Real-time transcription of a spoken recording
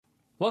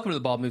Welcome to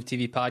the Bald Move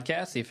TV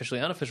podcast, the officially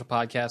unofficial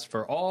podcast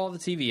for all the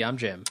TV. I'm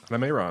Jim.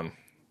 I'm Aaron.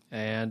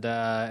 And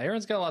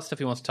Aaron's got a lot of stuff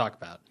he wants to talk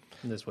about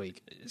this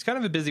week. It's kind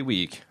of a busy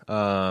week,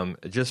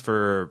 just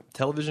for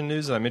television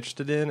news that I'm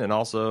interested in, and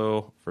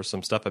also for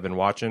some stuff I've been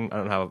watching. I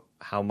don't know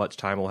how much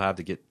time we'll have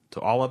to get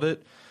to all of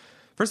it.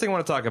 First thing I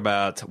want to talk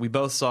about, we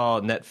both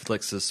saw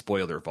Netflix's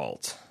Spoiler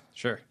Vault.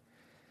 Sure.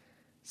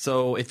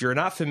 So if you're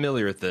not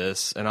familiar with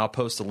this, and I'll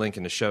post a link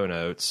in the show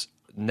notes,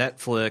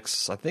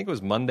 Netflix, I think it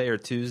was Monday or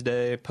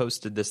Tuesday,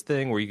 posted this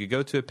thing where you could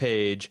go to a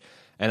page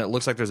and it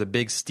looks like there's a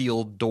big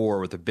steel door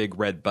with a big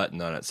red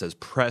button on it. It says,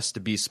 press to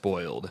be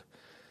spoiled.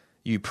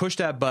 You push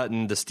that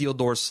button, the steel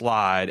doors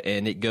slide,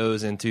 and it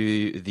goes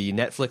into the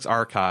Netflix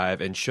archive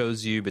and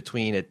shows you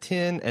between a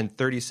 10 and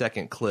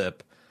 30-second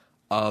clip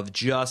of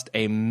just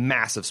a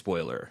massive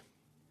spoiler.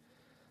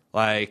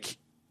 Like,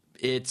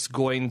 it's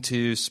going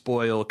to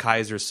spoil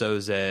Kaiser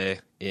Soze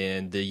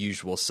in The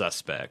Usual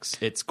Suspects.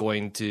 It's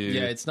going to...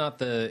 Yeah, it's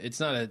not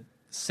a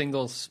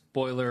single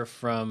spoiler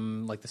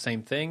from like the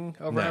same thing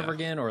over and over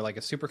again, or like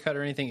a supercut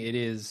or anything. It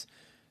is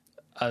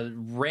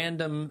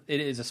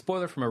a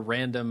spoiler from a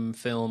random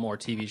film or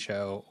TV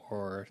show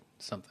or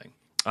something.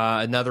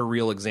 Another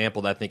real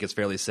example that I think is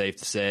fairly safe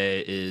to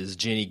say is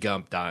Jenny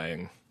Gump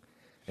dying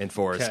in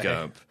Forrest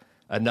Gump.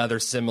 Another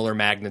similar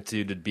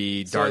magnitude would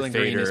be Darth Soylent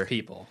Vader. Green is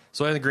people.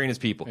 Soylent Green is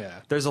people. Yeah.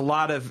 There's a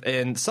lot of,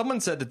 and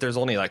someone said that there's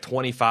only like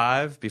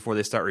 25 before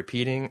they start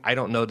repeating. I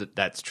don't know that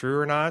that's true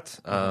or not.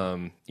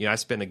 Mm-hmm. I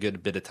spent a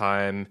good bit of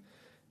time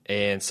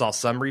and saw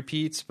some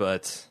repeats,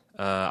 but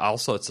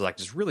also it's like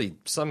just really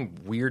some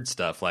weird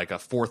stuff, like a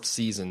fourth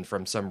season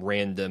from some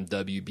random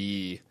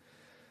WB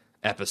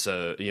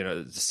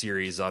episode,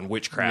 series on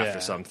witchcraft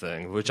or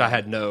something, which I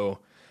had no.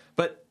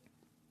 But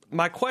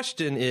my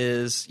question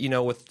is,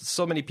 with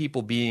so many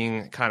people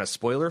being kind of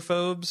spoiler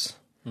phobes,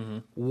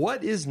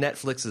 what is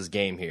Netflix's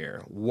game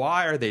here?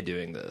 Why are they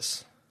doing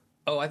this?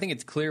 Oh, I think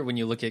it's clear when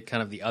you look at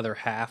kind of the other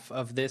half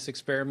of this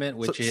experiment,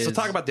 which is... So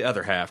talk about the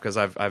other half, because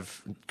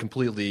I've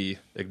completely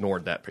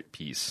ignored that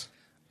piece.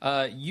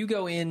 You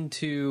go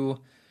into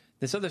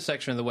this other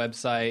section of the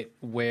website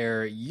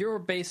where you're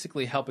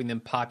basically helping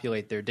them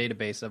populate their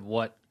database of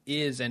what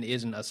is and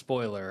isn't a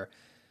spoiler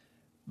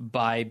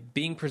by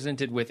being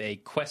presented with a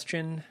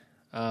question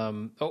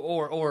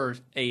or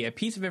a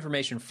piece of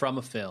information from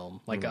a film,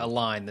 like a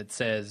line that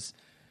says,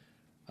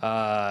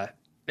 I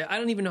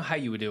don't even know how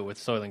you would do it with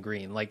Soylent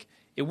Green. Like,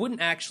 it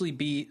wouldn't actually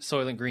be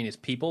Soylent Green as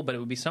people, but it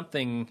would be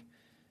something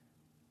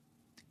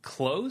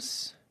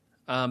close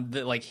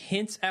that like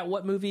hints at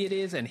what movie it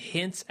is and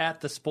hints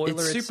at the spoiler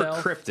itself. It's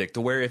super cryptic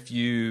to where if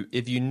you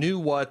knew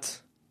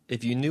what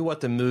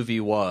the movie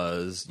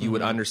was, you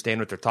would understand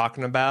what they're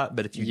talking about.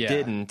 But if you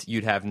didn't,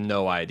 you'd have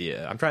no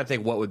idea. I'm trying to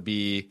think what would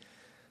be.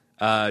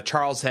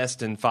 Charles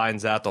Heston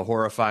finds out the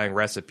horrifying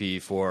recipe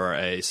for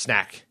a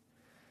snack,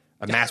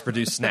 a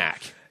mass-produced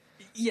snack.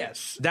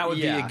 Yes. That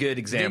would be a good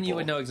example. Then you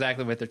would know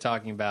exactly what they're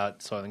talking about,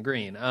 Soylent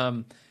Green.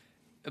 And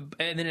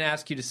then it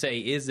asks you to say,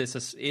 is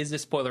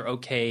this spoiler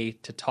okay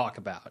to talk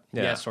about?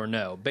 Yeah. Yes or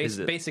no?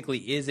 Basically,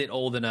 is it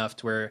old enough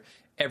to where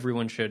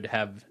everyone should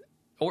have,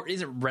 or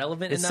is it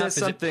relevant enough? Says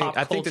something, is it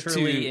pop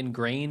culturally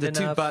ingrained enough?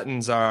 The two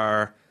buttons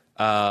are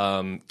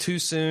too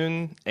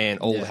soon and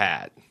old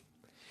hat.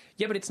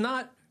 Yeah, but it's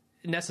not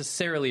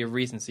necessarily a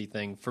recency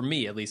thing, for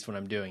me at least when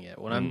I'm doing it.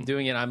 When I'm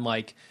doing it, I'm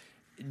like,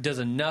 does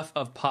enough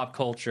of pop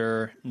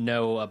culture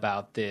know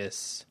about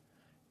this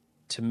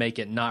to make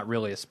it not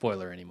really a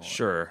spoiler anymore?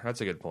 Sure,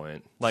 that's a good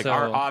point. Like,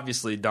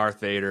 obviously,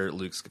 Darth Vader,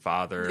 Luke's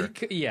father,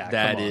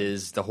 that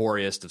is the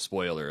hoariest of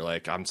spoiler.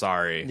 Like, I'm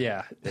sorry.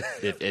 Yeah.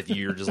 If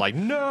you're just like,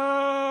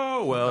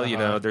 no,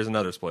 well, there's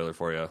another spoiler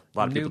for you. A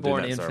lot of people do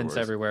newborn that in Star infants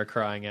Wars. everywhere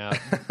crying out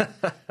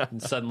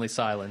and suddenly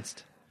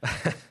silenced.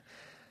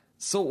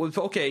 So,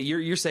 okay,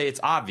 you say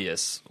it's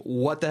obvious.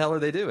 What the hell are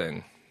they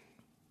doing?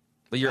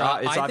 But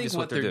I think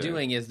what they're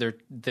doing is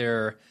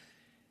they're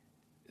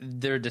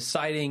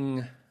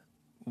deciding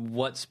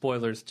what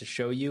spoilers to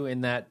show you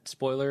in that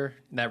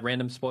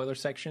random spoiler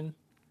section.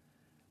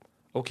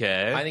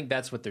 Okay. I think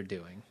that's what they're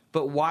doing.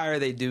 But why are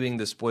they doing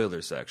the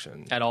spoiler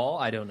section At all?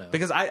 I don't know.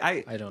 Because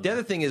I don't know. The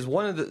other thing is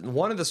one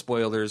of the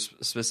spoilers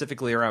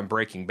specifically around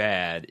Breaking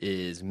Bad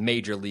is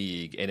Major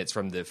League, and it's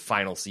from the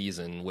final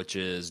season, which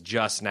is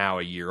just now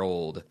a year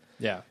old.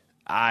 Yeah.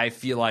 I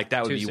feel like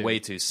that would be soon. way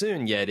too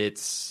soon. Yet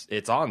it's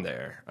on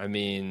there. I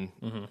mean,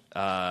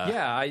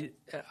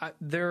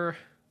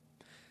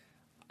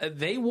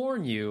 they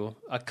warn you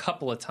a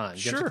couple of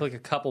times. You have to click a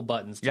couple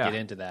buttons to get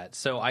into that.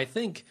 So I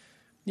think,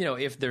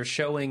 if they're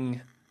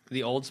showing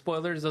the old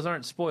spoilers, those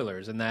aren't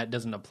spoilers, and that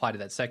doesn't apply to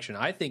that section.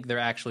 I think they're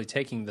actually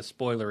taking the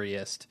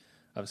spoileriest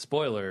of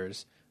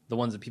spoilers, the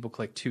ones that people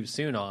click too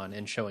soon on,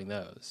 and showing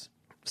those.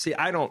 See,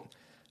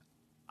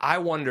 I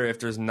wonder if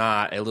there's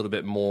not a little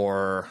bit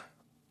more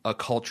a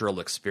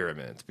cultural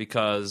experiment,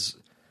 because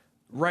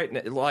right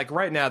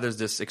now there's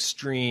this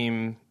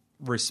extreme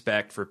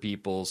respect for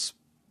people's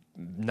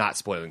not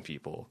spoiling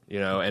people,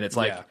 and it's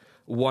like,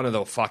 one of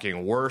the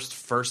fucking worst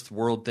first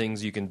world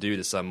things you can do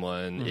to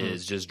someone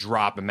is just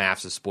drop a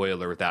massive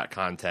spoiler without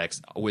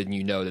context when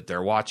you know that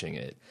they're watching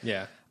it.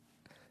 Yeah.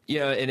 You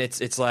know, and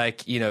it's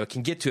like, you know, it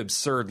can get to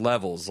absurd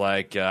levels.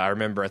 Like, I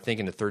remember, I think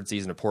in the third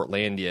season of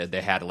Portlandia,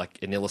 they had like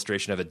an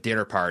illustration of a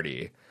dinner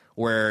party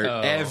where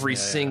every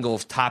single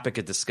topic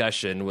of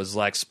discussion was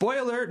like,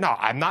 spoiler, no,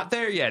 I'm not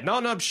there yet. No,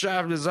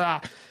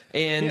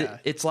 and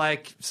it's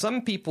like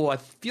some people, I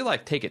feel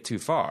like, take it too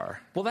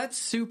far. Well, that's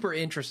super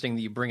interesting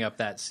that you bring up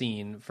that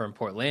scene from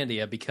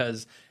Portlandia,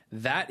 because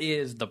that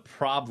is the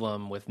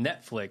problem with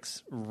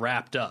Netflix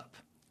wrapped up.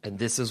 And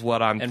this is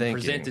what I'm thinking. And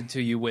presented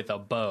to you with a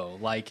bow.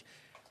 Like,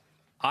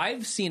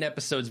 I've seen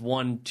episodes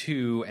 1,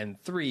 2, and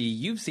 3.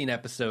 You've seen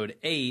episode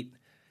 8.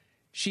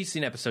 She's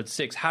seen episode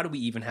 6. How do we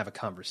even have a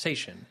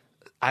conversation?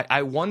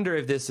 I wonder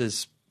if this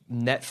is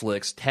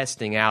Netflix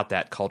testing out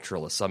that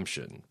cultural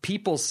assumption.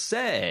 People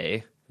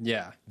say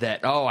that,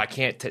 oh, I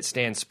can't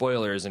stand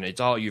spoilers, and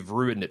it's, oh, you've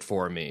ruined it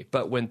for me.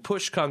 But when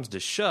push comes to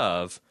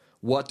shove,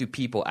 what do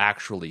people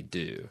actually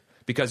do?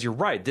 Because you're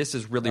right, this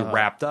is really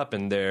wrapped up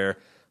in their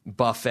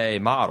buffet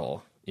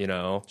model, you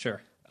know?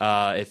 Sure.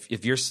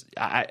 If you're,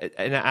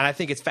 and I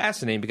think it's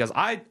fascinating because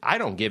I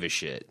don't give a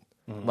shit.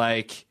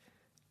 Like,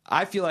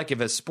 I feel like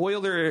if a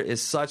spoiler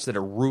is such that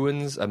it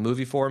ruins a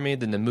movie for me,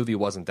 then the movie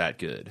wasn't that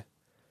good.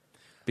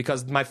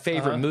 Because my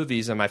favorite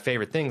movies and my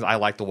favorite things, I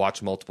like to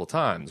watch multiple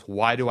times.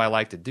 Why do I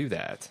like to do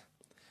that?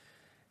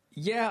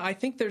 Yeah, I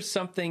think there's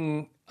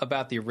something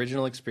about the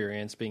original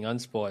experience being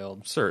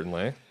unspoiled.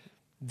 Certainly.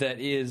 That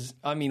is,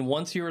 I mean,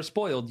 once you're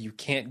spoiled, you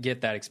can't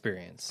get that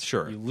experience.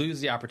 Sure. You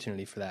lose the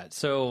opportunity for that.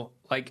 So,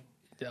 like,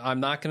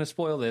 I'm not going to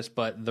spoil this,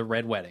 but The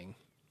Red Wedding,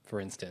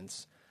 for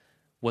instance,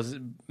 was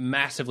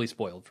massively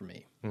spoiled for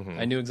me.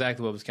 I knew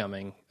exactly what was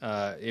coming.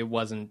 It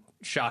wasn't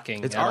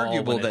shocking. It's at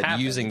arguable all when it that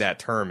happened. using that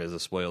term is a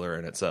spoiler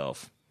in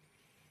itself.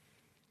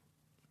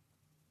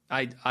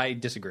 I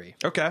disagree.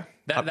 Okay.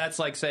 That's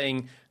like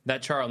saying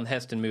that Charlton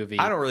Heston movie.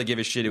 I don't really give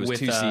a shit. It was with,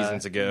 2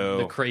 seasons ago.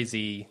 The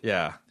crazy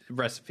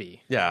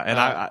recipe. Yeah,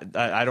 and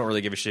I don't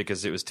really give a shit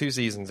because it was 2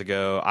 seasons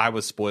ago. I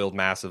was spoiled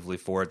massively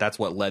for it. That's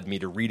what led me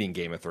to reading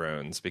Game of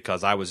Thrones,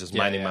 because I was just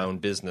minding my own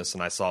business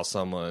and I saw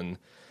someone,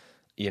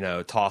 you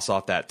know, toss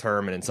off that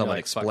term and then someone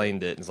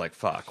explained it and it's like,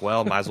 fuck,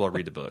 well, might as well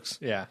read the books.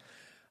 Yeah.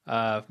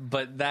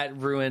 But that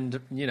ruined,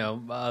 you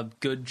know, a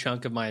good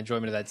chunk of my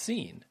enjoyment of that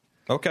scene.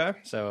 Okay.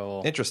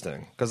 So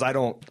interesting, because I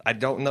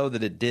don't know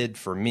that it did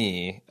for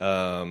me.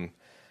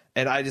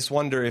 And I just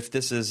wonder if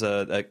this is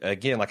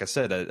again, like I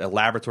said, a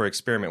laboratory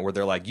experiment where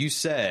they're like, you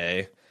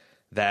say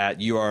that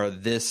you are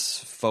this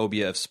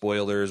phobia of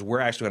spoilers.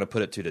 We're actually going to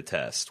put it to the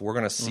test. We're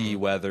going to see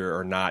whether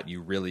or not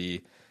you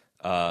really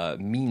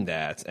mean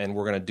that, and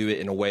we're going to do it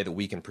in a way that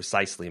we can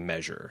precisely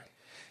measure.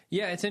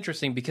 Yeah, it's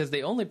interesting because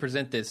they only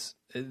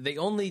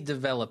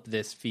develop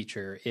this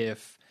feature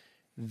if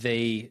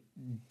they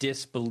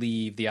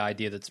disbelieve the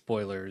idea that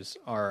spoilers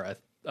are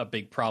a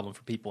big problem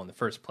for people in the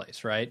first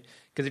place, right?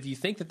 Because if you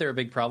think that they're a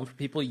big problem for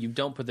people, you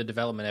don't put the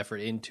development effort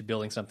into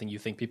building something you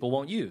think people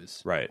won't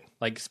use. Right.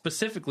 Like,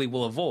 specifically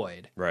will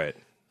avoid. Right.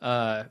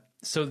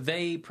 So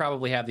they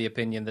probably have the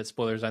opinion that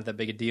spoilers aren't that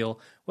big a deal.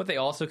 What they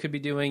also could be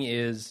doing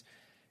is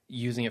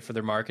using it for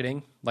their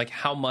marketing. Like,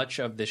 how much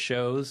of the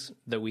shows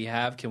that we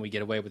have can we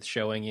get away with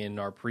showing in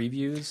our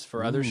previews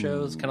for other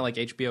shows? Kind of like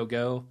HBO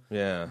Go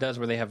does,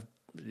 where they have,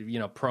 you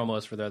know,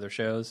 promos for their other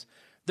shows.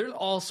 There's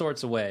all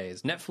sorts of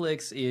ways.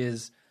 Netflix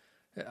is,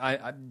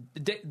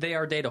 they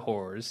are data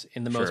whores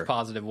in the most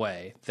positive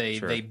way.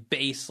 They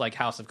base, like,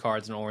 House of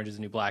Cards and Orange is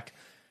the New Black,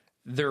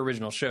 their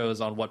original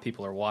shows, on what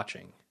people are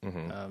watching.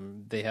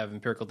 They have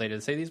empirical data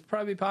to say these will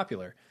probably be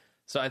popular.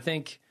 So I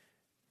think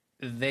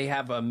they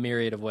have a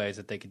myriad of ways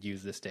that they could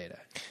use this data.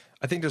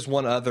 I think there's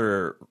one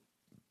other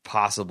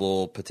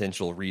possible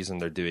potential reason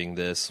they're doing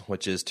this,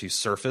 which is to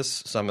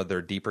surface some of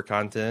their deeper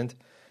content.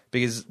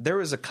 Because there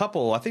was a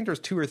couple, I think there's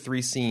 2 or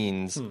 3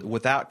 scenes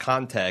without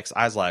context.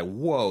 I was like,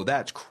 whoa,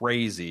 that's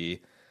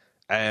crazy.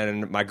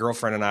 And my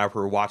girlfriend and I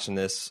were watching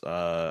this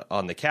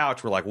on the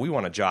couch. We're like, we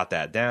want to jot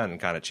that down and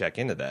kind of check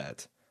into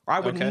that. Or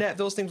I would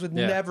those things would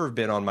never have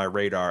been on my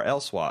radar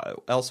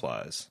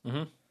elsewise.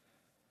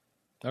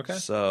 Okay.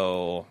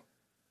 So,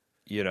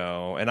 you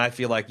know, and I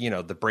feel like, you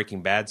know, the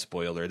Breaking Bad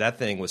spoiler, that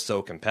thing was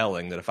so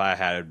compelling that if I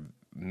had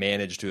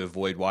managed to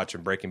avoid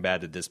watching Breaking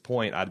Bad at this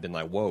point, I'd have been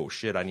like, whoa,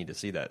 shit, I need to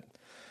see that.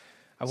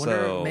 I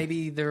wonder if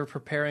maybe they're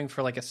preparing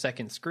for like a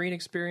second screen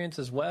experience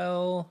as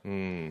well.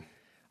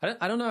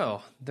 I don't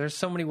know. There's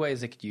so many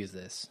ways they could use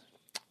this.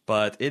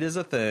 But it is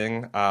a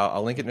thing.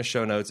 I'll link it in the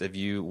show notes if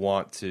you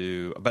want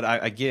to. But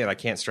I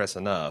can't stress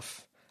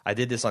enough. I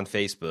did this on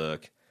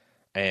Facebook,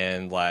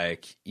 and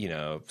like, you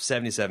know,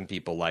 77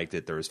 people liked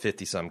it. There was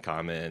 50-some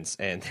comments,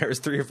 and there was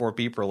 3 or 4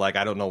 people like,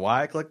 I don't know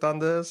why I clicked on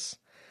this.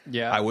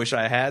 Yeah. I wish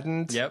I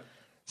hadn't. Yep.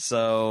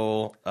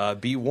 So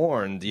be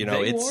warned, you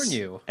know, they warn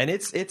you. And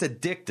it's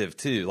addictive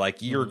too.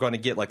 Like, you're going to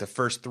get like the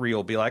first 3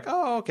 will be like,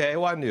 oh, okay,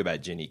 well, I knew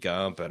about Jenny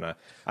Gump and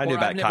I knew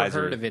about I've never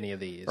Kaiser. heard of any of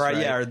these. Right,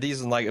 yeah, or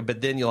these, and like, but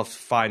then you'll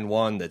find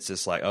one that's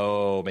just like,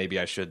 oh, maybe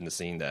I shouldn't have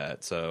seen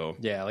that. So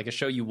yeah, like a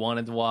show you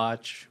wanted to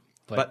watch.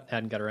 but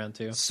hadn't got around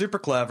to. Super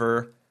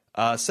clever.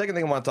 Second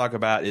thing I want to talk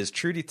about is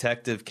True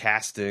Detective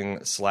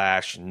casting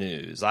 /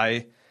 news.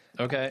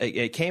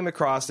 It came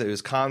across that it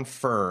was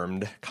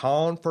confirmed that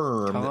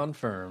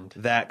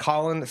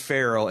Colin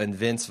Farrell and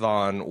Vince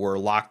Vaughn were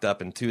locked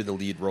up in 2 of the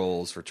lead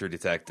roles for True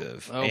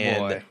Detective. Oh, and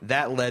boy.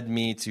 That led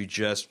me to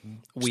just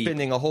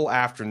spending a whole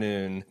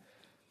afternoon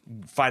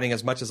finding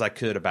as much as I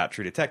could about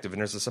True Detective, and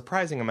there's a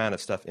surprising amount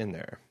of stuff in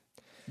there.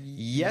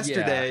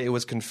 Yesterday, it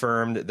was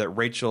confirmed that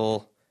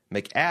Rachel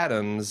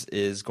McAdams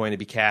is going to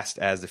be cast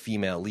as the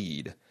female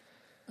lead.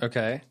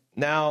 Okay.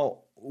 Now,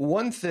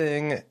 one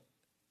thing,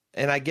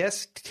 and I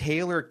guess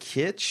Taylor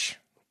Kitsch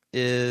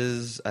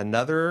is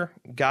another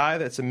guy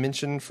that's a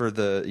mention for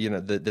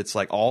that's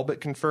like all but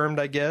confirmed,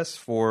 I guess,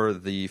 for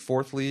the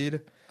 4th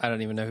lead. I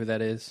don't even know who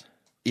that is.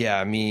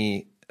 Yeah,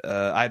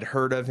 I'd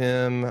heard of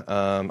him.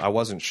 I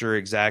wasn't sure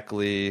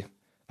exactly.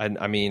 I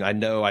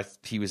know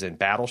he was in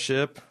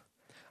Battleship.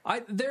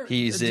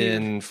 He's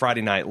in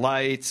Friday Night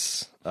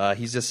Lights.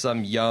 He's just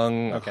some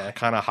young,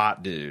 kind of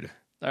hot dude.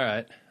 All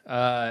right.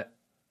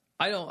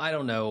 I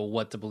don't know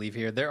what to believe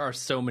here. There are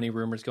so many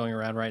rumors going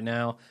around right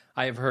now.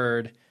 I have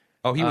heard.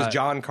 Oh, he was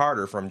John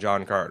Carter from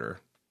John Carter.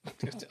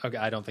 Okay,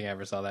 I don't think I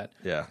ever saw that.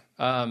 Yeah.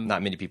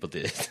 Not many people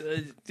did.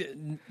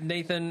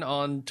 Nathan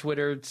on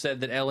Twitter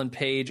said that Ellen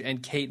Page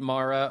and Kate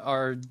Mara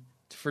are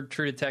for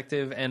True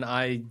Detective, and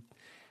I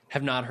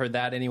have not heard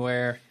that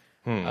anywhere.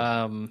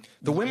 The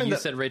women you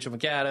said Rachel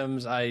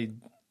McAdams. I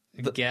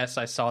guess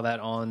I saw that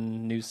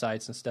on news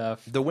sites and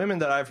stuff. The women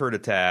that I've heard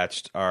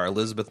attached are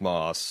Elizabeth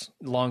Moss,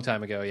 long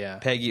time ago, yeah.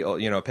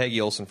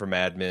 Peggy Olson from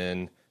Mad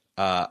Men.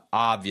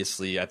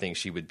 Obviously, I think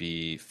she would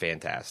be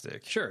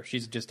fantastic. Sure,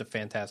 she's just a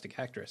fantastic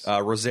actress.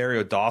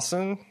 Rosario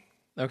Dawson,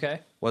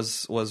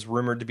 was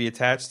rumored to be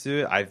attached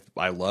to it.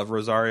 I love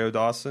Rosario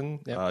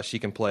Dawson. Yep. She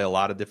can play a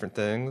lot of different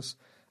things.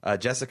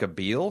 Jessica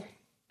Biel,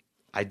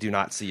 I do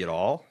not see at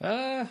all.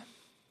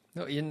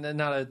 No, you're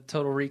not a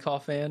Total Recall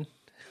fan?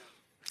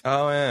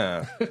 Oh,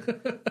 yeah.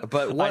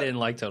 But I didn't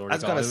like Total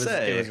Recall. I was going to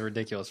say. It was a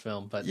ridiculous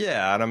film. But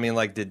yeah, and I mean,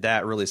 like, did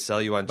that really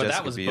sell you on Jessica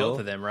Biel? But that was both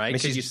of them, right?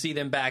 Because you see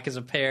them back as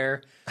a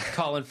pair,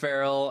 Colin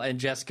Farrell and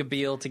Jessica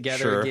Biel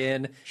together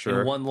again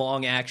in one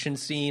long action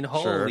scene.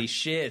 Holy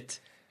shit.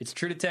 It's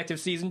True Detective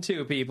Season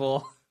 2,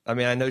 people. I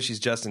mean, I know she's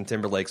Justin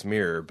Timberlake's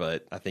mirror,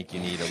 but I think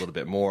you need a little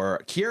bit more.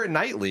 Keira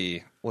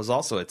Knightley was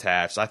also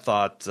attached. I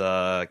thought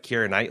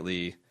Keira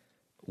Knightley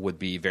would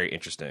be very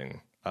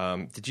interesting.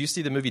 Did you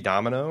see the movie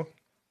Domino?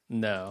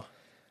 No.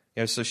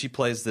 So she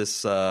plays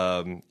this,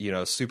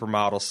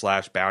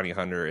 supermodel / bounty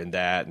hunter in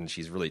that, and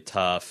she's really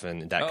tough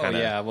and that kind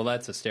of. Oh yeah, well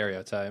that's a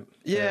stereotype.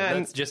 Yeah,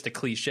 that's just a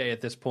cliche at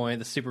this point.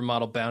 The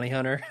supermodel bounty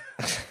hunter.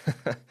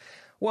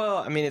 Well,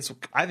 I mean, it's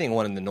I think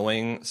one of the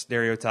annoying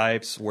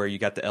stereotypes where you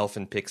got the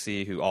elfin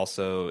pixie who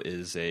also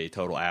is a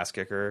total ass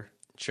kicker.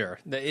 Sure,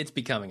 it's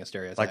becoming a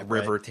stereotype. Like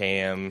River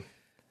Tam.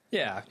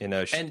 Yeah,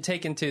 and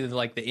taken to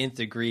like the nth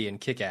degree in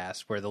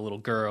Kick-Ass, where the little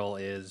girl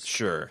is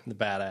the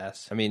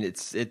badass. I mean,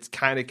 it's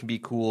kind of can be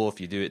cool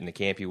if you do it in a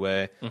campy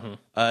way.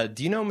 Mm-hmm.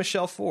 Do you know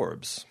Michelle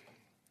Forbes?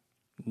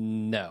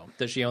 No.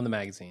 Does she own the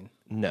magazine?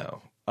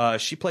 No.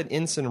 She played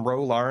Ensign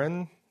Ro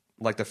Lauren,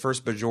 like the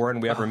first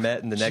Bajoran we ever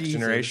met in the Next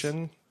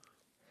Generation.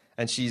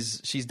 And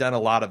she's done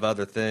a lot of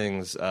other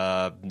things.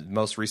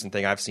 Most recent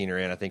thing I've seen her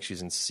in, I think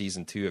she's in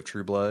season 2 of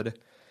True Blood.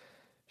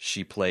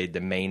 She played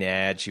the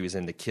Maynard. She was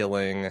in The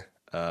Killing.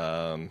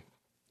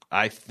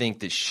 I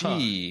think that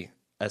she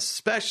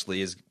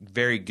especially is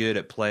very good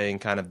at playing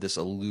kind of this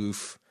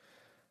aloof,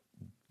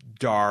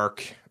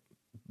 dark,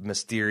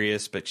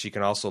 mysterious, but she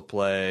can also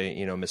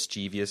play,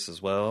 mischievous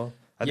as well.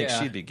 I think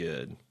she'd be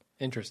good.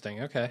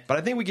 Interesting. Okay. But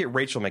I think we get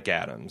Rachel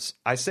McAdams.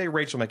 I say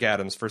Rachel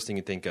McAdams, first thing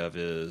you think of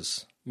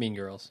is Mean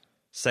Girls.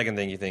 Second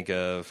thing you think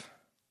of?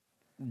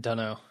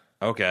 Dunno.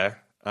 Okay.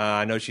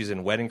 I know she's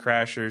in Wedding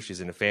Crashers.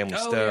 She's in A Family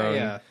Stone.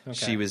 Yeah. Okay.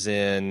 She was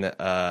in,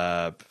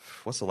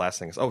 what's the last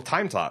thing? Oh,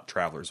 Time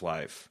Traveler's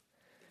Wife.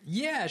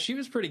 Yeah, she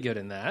was pretty good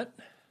in that.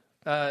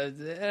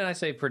 And I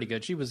say pretty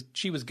good. She was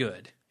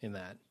good in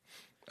that.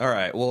 All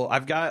right. Well,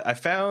 I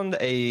found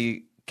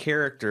a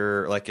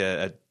character, like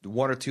a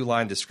 1 or 2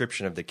 line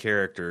description of the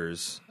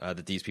characters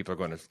that these people are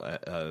going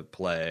to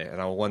play,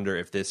 and I wonder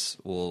if this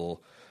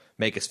will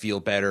make us feel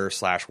better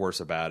 /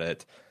 worse about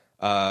it.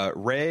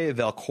 Ray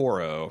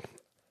Velcoro,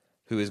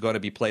 who is going to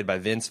be played by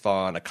Vince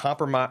Vaughn, a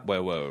compromise.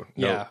 Whoa.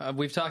 Yeah,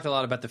 we've talked a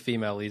lot about the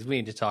female leads. We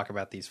need to talk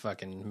about these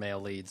fucking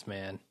male leads,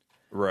 man.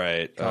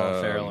 Right.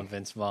 Colin Farrell and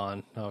Vince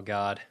Vaughn. Oh,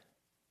 God.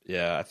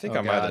 Yeah, I think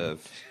I might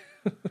have.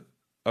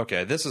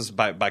 Okay, this is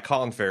by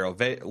Colin Farrell.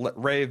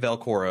 Ray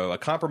Velcoro, a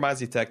compromised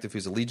detective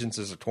whose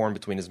allegiances are torn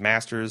between his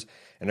masters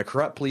and a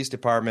corrupt police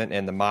department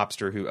and the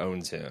mobster who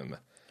owns him.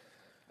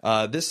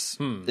 This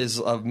is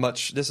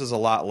a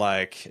lot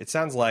like, it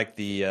sounds like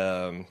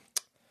the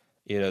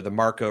the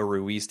Marco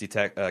Ruiz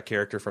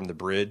character from The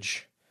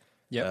Bridge.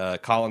 Yeah.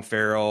 Colin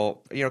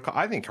Farrell.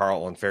 I think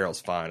Colin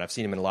Farrell's fine. I've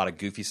seen him in a lot of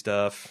goofy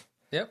stuff.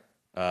 Yep.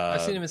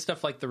 I've seen him in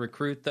stuff like The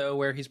Recruit, though,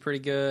 where he's pretty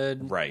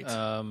good. Right.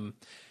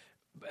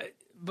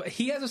 But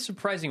he has a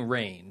surprising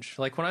range.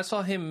 Like when I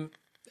saw him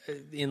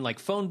in like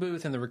Phone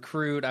Booth and The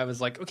Recruit, I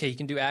was like, okay, he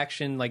can do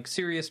action, like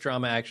serious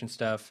drama action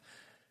stuff.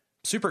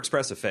 Super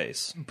expressive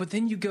face. But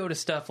then you go to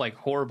stuff like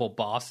Horrible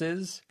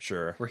Bosses,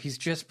 Sure. where he's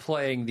just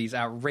playing these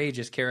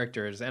outrageous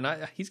characters, and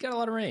he's got a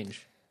lot of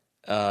range.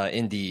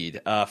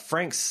 Indeed.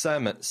 Frank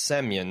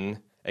Semyon,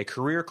 a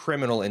career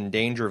criminal in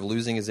danger of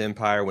losing his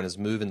empire when his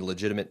move into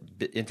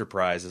legitimate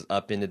enterprise is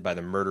upended by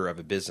the murder of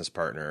a business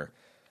partner,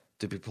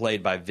 to be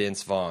played by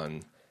Vince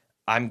Vaughn.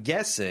 I'm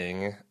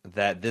guessing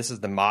that this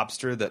is the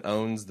mobster that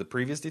owns the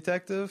previous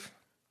detective.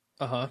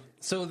 Uh-huh.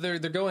 So they're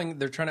trying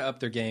to up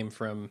their game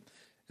from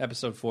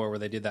episode 4 where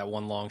they did that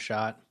one long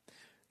shot.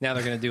 Now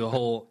they're going to do a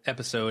whole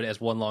episode as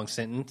one long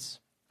sentence.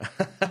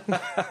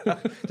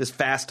 Just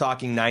fast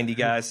talking 90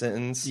 guy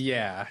sentence.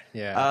 Yeah.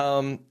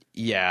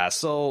 Yeah.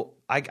 So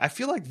I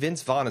feel like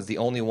Vince Vaughn is the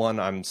only one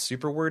I'm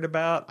super worried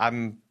about.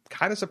 I'm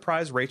kind of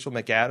surprised Rachel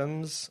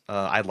McAdams.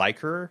 I like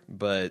her,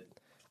 but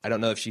I don't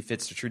know if she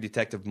fits the True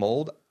Detective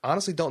mold.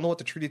 Honestly, don't know what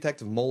the True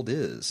Detective mold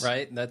is.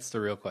 Right? That's the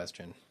real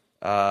question.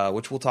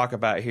 Which we'll talk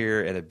about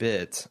here in a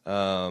bit.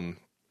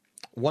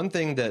 One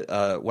thing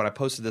that when I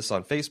posted this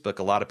on Facebook,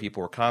 a lot of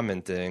people were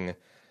commenting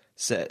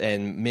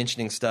and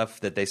mentioning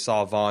stuff that they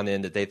saw Vaughn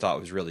in that they thought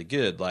was really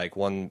good. Like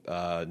one,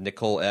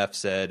 Nicole F.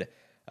 said,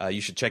 you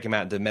should check him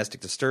out in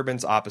Domestic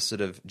Disturbance, opposite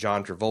of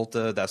John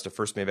Travolta. That's the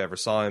first movie I ever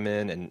saw him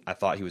in, and I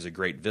thought he was a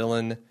great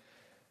villain.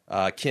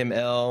 Kim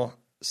L.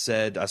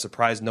 said, I'm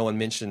surprised no one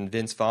mentioned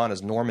Vince Vaughn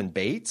as Norman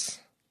Bates.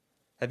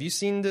 Have you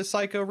seen the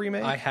Psycho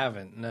remake? I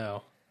haven't,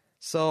 no.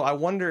 So I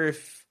wonder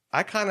if...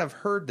 I kind of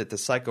heard that the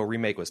Psycho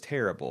remake was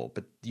terrible,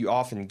 but you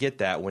often get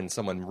that when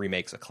someone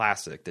remakes a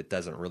classic that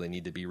doesn't really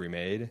need to be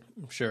remade.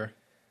 Sure.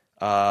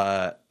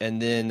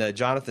 And then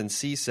Jonathan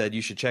C. said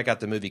you should check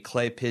out the movie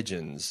Clay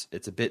Pigeons.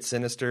 It's a bit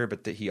sinister,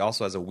 but he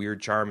also has a weird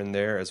charm in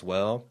there as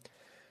well.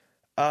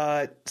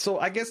 So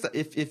I guess that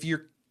if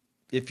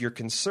you're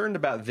concerned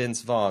about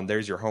Vince Vaughn,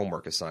 there's your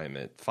homework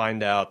assignment.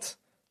 Find out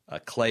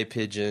Clay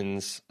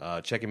Pigeons,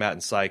 check him out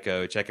in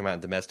Psycho, check him out in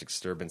Domestic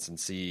Disturbance, and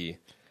see...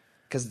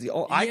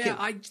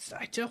 I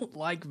don't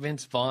like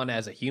Vince Vaughn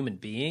as a human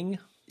being.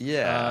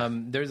 Yeah.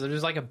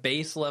 There's like a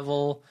base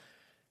level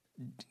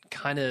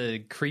kind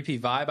of creepy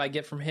vibe I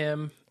get from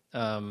him.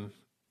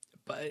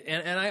 But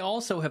I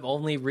also have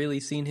only really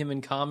seen him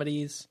in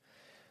comedies,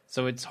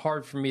 so it's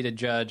hard for me to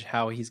judge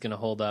how he's going to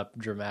hold up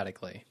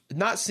dramatically.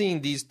 Not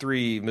seeing these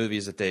 3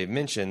 movies that they've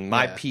mentioned,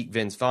 my peak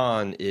Vince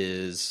Vaughn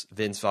is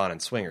Vince Vaughn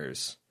and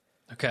Swingers.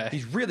 Okay.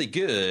 He's really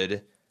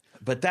good.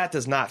 But that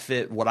does not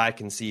fit what I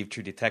conceive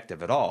True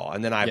Detective at all.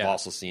 And then I've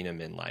also seen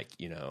him in, like,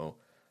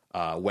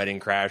 Wedding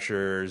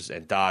Crashers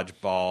and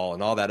Dodgeball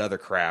and all that other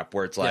crap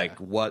where it's like,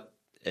 what?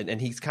 And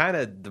he's kind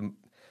of,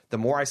 the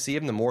more I see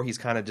him, the more he's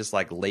kind of just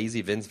like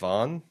lazy Vince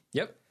Vaughn.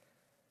 Yep.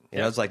 You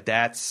know, it's like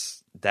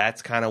that's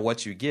kind of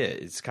what you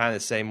get. It's kind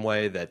of the same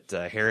way that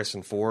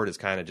Harrison Ford is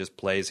kind of just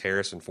plays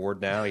Harrison Ford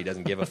now. He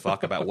doesn't give a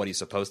fuck about what he's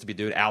supposed to be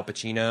doing. Al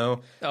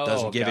Pacino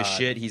doesn't give a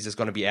shit. He's just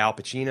going to be Al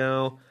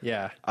Pacino.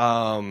 Yeah.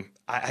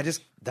 I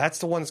just that's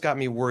the one that's got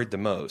me worried the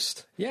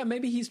most. Yeah,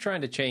 maybe he's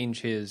trying to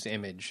change his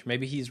image.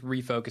 Maybe he's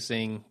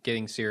refocusing,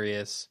 getting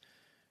serious,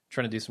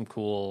 trying to do some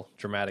cool,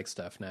 dramatic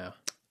stuff now.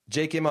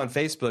 Jake M on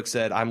Facebook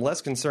said, I'm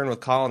less concerned with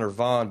Colin or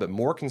Vaughn, but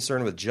more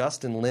concerned with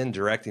Justin Lin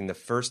directing the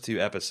first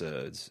 2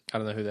 episodes. I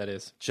don't know who that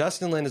is.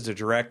 Justin Lin is the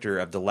director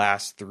of the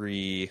last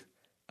 3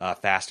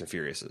 Fast and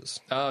Furiouses.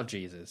 Oh,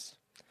 Jesus.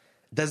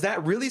 Does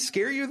that really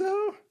scare you,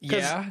 though?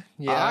 Yeah.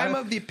 I'm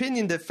of the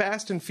opinion that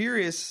Fast and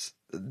Furious,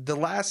 the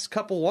last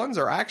couple ones,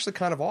 are actually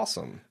kind of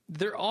awesome.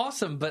 They're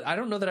awesome, but I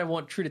don't know that I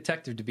want True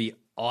Detective to be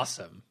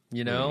awesome.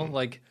 You know?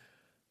 Like,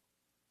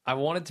 I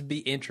want it to be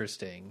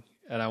interesting,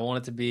 and I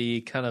want it to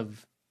be kind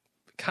of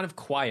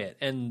quiet,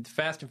 and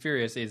Fast and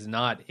Furious is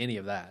not any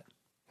of that.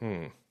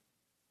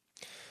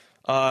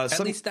 At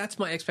least that's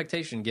my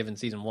expectation given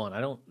season 1.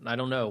 I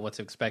don't know what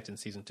to expect in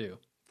season 2.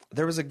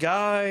 There was a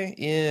guy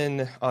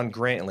on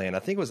Grantland, I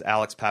think it was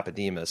Alex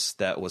Papademos,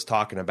 that was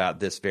talking about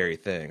this very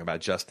thing,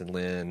 about Justin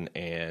Lin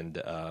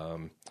and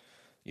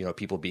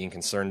people being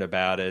concerned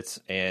about it.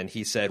 And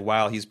he said,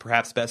 while he's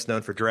perhaps best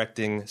known for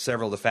directing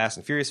several of the Fast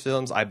and Furious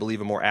films, I believe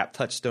a more apt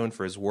touchstone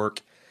for his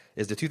work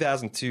is the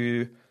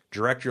 2002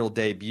 directorial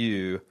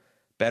debut,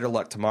 Better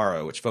Luck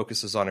Tomorrow, which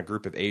focuses on a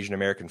group of Asian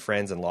American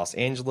friends in Los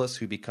Angeles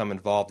who become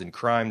involved in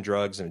crime,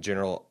 drugs, and a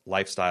general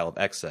lifestyle of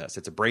excess.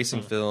 It's a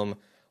bracing film,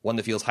 one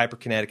that feels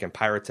hyperkinetic and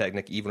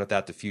pyrotechnic even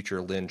without the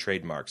future Lin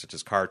trademarks, such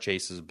as car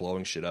chases,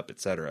 blowing shit up,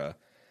 etc.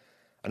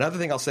 Another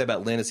thing I'll say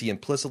about Lin is he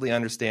implicitly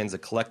understands the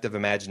collective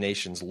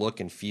imagination's look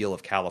and feel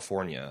of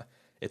California.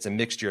 It's a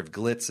mixture of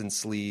glitz and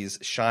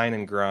sleaze, shine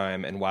and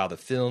grime, and while the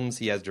films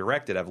he has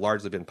directed have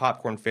largely been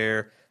popcorn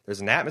fare,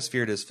 there's an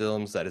atmosphere to his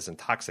films that is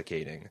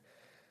intoxicating.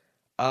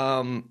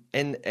 And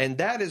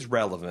that is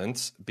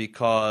relevant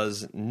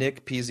because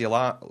Nick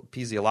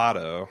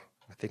Pizzolatto,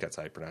 I think that's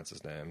how you pronounce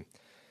his name,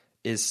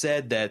 is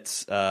said that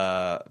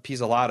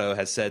Pizzolatto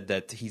has said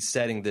that he's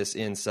setting this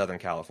in Southern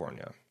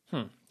California.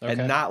 Okay.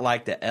 And not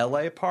like the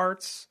LA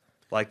parts,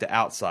 like the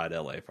outside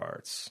LA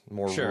parts,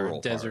 more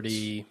rural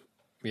deserty, parts.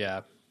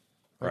 yeah.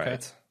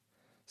 Right.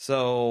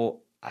 So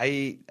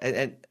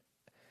and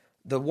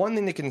the one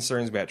thing that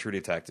concerns me about True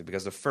Detective,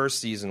 because the first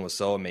season was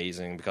so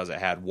amazing because it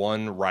had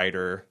one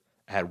writer,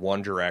 it had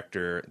one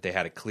director, they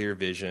had a clear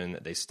vision,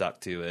 they stuck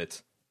to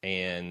it,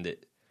 and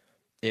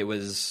it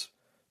was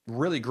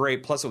really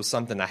great. Plus, it was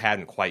something I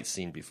hadn't quite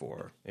seen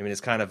before. I mean,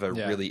 it's kind of a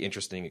really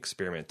interesting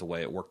experiment the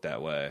way it worked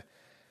that way.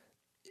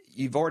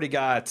 You've already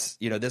got,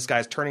 this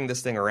guy's turning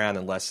this thing around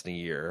in less than a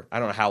year. I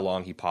don't know how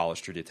long he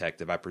polished True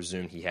Detective. I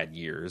presume he had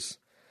years.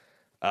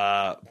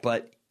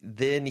 But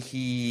then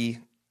he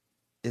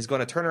is going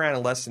to turn around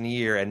in less than a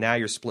year, and now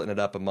you're splitting it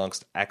up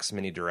amongst X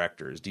many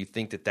directors. Do you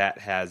think that that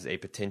has a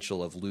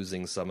potential of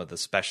losing some of the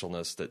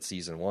specialness that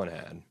season one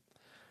had?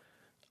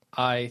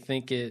 I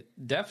think it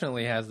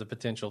definitely has the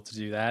potential to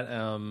do that.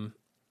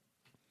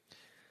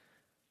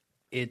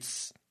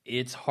 It's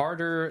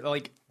harder.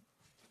 Like,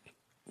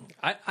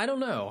 I don't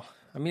know.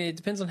 I mean, it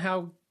depends on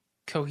how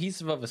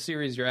cohesive of a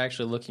series you're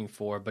actually looking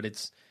for. But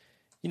it's,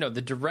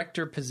 the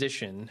director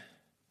position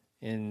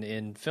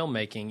in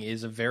filmmaking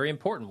is a very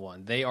important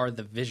one. They are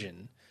the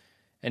vision,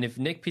 and if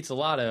Nick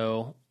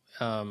Pizzolatto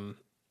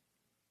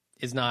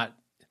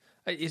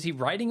is he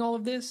writing all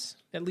of this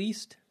at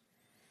least?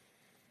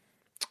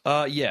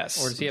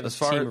 Yes. Or does he have a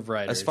team of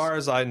writers? As far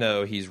as I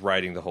know, he's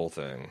writing the whole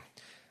thing.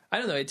 I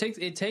don't know. It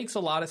takes a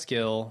lot of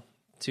skill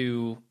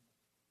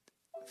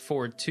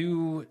for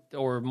two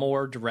or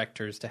more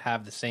directors to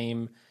have the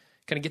same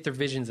kind of get their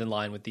visions in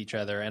line with each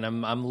other, and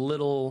I'm a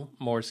little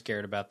more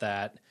scared about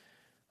that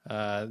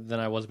than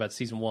I was about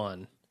season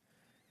one.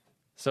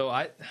 So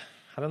I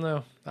don't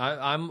know.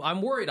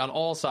 I'm worried on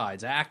all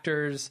sides.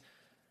 Actors,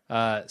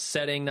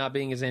 setting not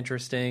being as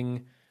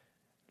interesting.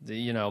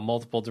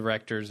 Multiple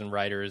directors and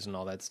writers and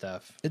all that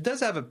stuff. It does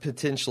have a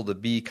potential to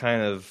be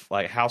kind of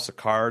like House of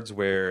Cards,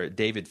 where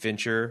David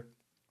Fincher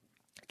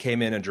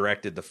came in and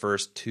directed the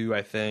first two,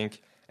 I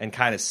think, and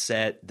kind of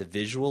set the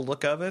visual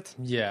look of it.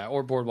 Yeah,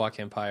 or Boardwalk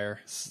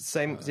Empire.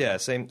 Same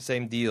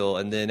deal.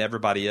 And then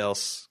everybody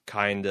else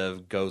kind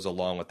of goes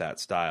along with that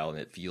style, and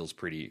it feels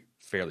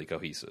fairly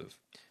cohesive.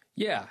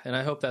 Yeah, and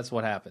I hope that's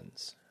what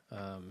happens.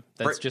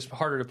 That's just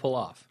harder to pull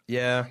off.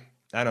 Yeah,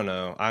 I don't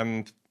know.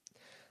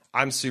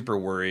 I'm super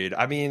worried.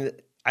 I mean,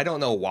 I don't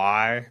know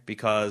why,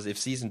 because if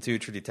season 2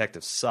 True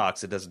Detective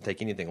sucks, it doesn't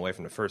take anything away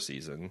from the first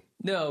season.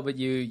 No, but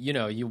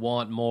you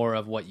want more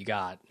of what you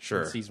got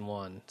in season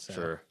 1. So.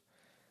 Sure.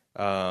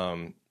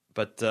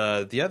 But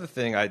the other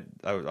thing I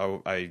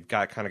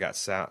got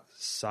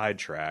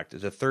sidetracked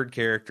is the third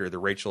character, the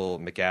Rachel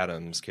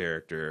McAdams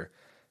character,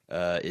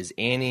 is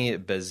Annie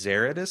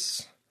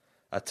Bazaridis,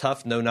 a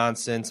tough,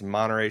 no-nonsense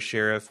Monterey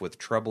sheriff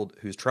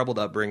whose troubled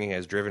upbringing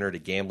has driven her to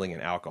gambling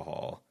and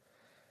alcohol.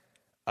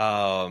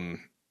 And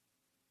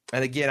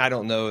again, I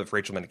don't know if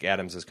Rachel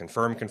McAdams is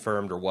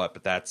confirmed or what,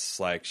 but that's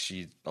like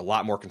she's a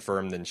lot more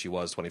confirmed than she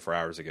was 24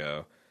 hours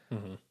ago.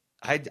 Mm-hmm.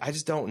 I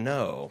just don't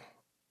know.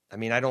 I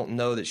mean, I don't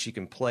know that she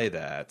can play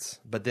that.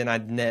 But then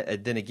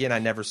again, I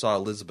never saw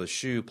Elizabeth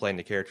Shue playing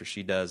the character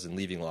she does in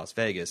Leaving Las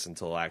Vegas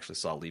until I actually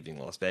saw Leaving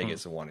Las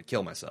Vegas and wanted to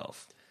kill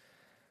myself.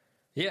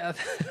 Yeah.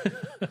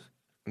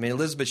 I mean,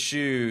 Elizabeth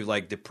Shue,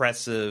 like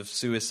depressive,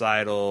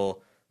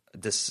 suicidal,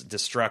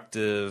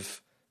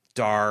 destructive,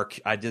 dark.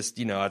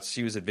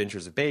 She was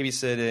Adventures of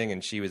Babysitting,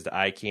 and she was the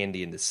eye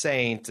candy and the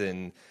saint,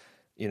 and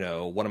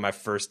one of my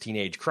first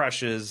teenage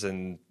crushes,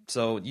 and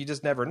so you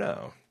just never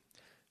know.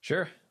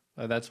 Sure,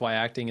 that's why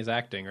acting is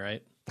acting,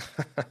 right?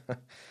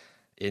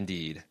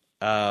 Indeed.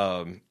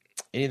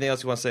 Anything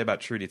else you want to say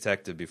about True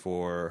Detective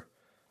before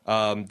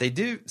they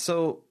do?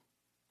 So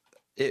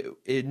it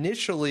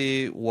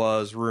initially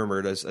was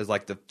rumored as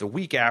like the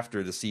week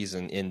after the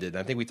season ended.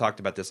 I think we talked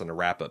about this on the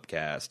wrap-up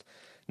cast.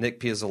 Nick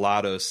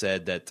Pizzolatto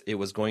said that it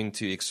was going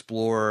to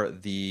explore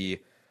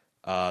the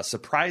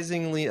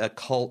surprisingly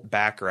occult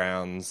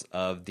backgrounds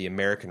of the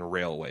American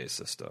railway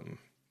system.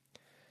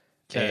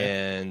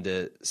 Okay.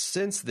 And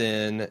since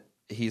then,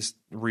 he's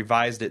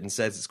revised it and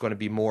says it's going to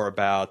be more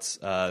about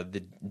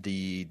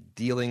the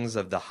dealings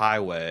of the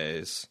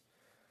highways,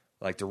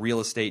 like the real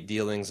estate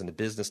dealings and the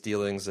business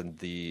dealings and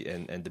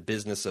the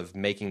business of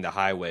making the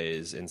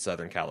highways in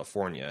Southern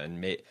California.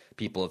 And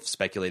people have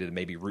speculated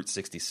maybe Route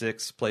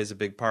 66 plays a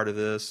big part of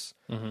this.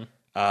 Mm-hmm.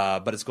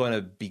 But it's going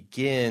to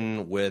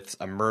begin with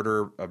a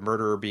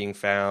murderer being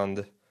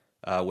found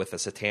with a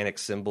satanic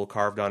symbol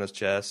carved on his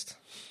chest.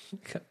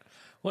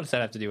 What does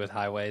that have to do with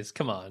highways?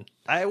 Come on.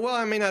 I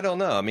don't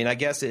know. I mean, I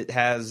guess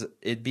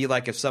it'd be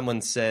like if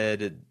someone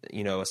said,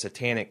 a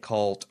satanic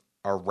cult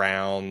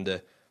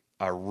around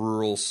a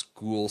rural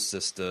school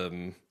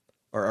system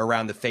or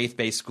around the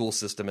faith-based school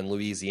system in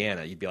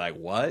Louisiana. You'd be like,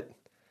 what?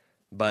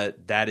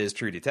 But that is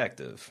True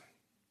Detective,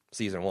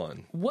 season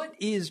 1. What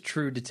is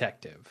True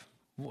Detective?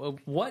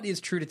 What is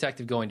True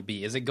Detective going to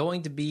be? Is it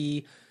going to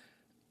be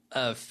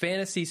a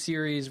fantasy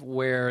series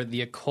where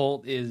the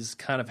occult is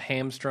kind of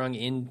hamstrung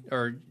in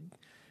or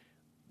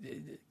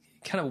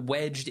kind of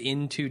wedged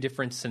into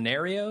different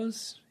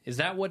scenarios? Is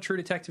that what True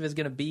Detective is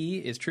going to be?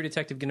 Is True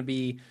Detective going to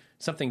be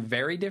something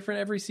very different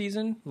every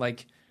season?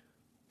 Like,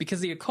 because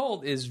the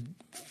occult is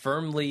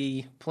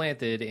firmly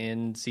planted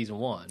in season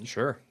 1.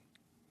 Sure.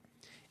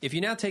 if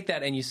you now take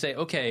that and you say,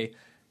 okay,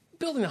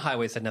 building the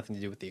highways had nothing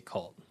to do with the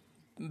occult.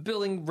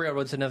 Building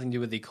railroads had nothing to do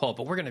with the occult,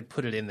 but we're going to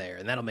put it in there,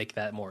 and that'll make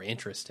that more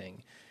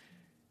interesting.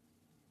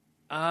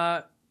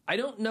 I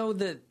don't know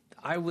that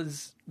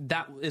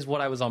that is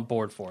what I was on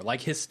board for.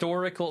 Like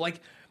historical, like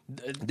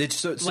the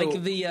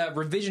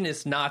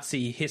revisionist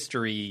Nazi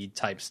history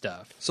type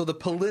stuff. So the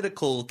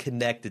political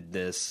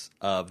connectedness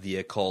of the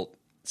occult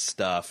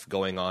stuff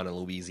going on in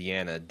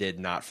Louisiana did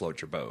not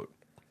float your boat.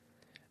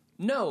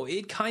 No,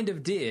 it kind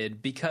of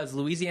did, because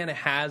Louisiana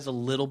has a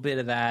little bit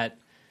of that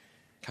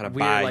kind of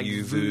weird, like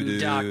voodoo voodoo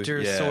doctor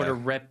yeah. sort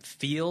of rep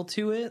feel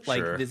to it. Like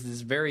Sure. this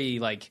is very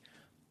like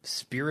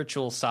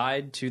spiritual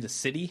side to the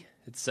city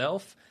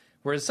itself,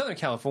 whereas Southern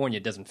California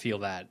doesn't feel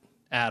that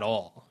at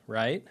all,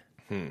 right?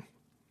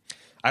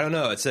 I don't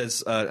know. It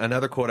says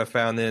another quote I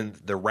found in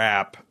the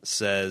Wrap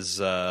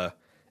says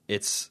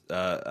it's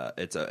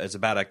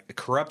about a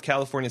corrupt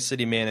California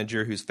city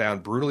manager who's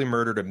found brutally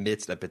murdered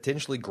amidst a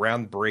potentially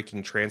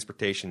groundbreaking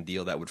transportation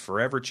deal that would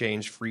forever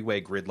change freeway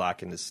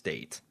gridlock in the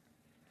state.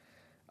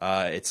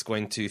 It's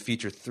going to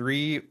feature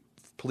 3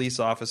 police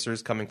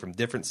officers coming from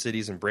different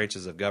cities and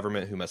branches of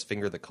government who must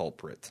finger the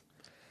culprit.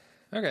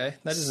 Okay,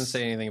 that doesn't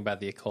say anything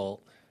about the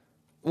occult.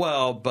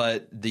 Well,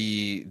 but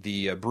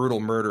the brutal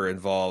murder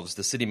involves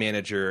the city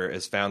manager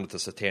is found with a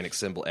satanic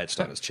symbol etched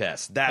on his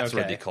chest. That's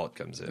where the occult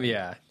comes in.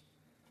 Yeah.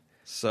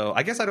 So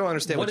I guess I don't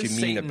understand what you does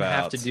mean Satan about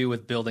have to do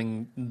with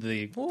building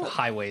the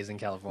highways in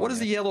California? What does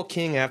the Yellow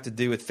King have to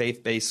do with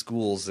faith-based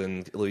schools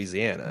in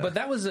Louisiana? But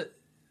that was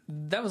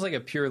like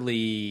a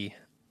purely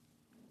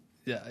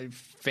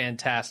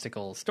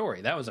fantastical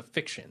story. That was a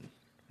fiction.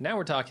 Now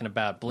we're talking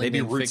about blending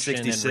maybe Route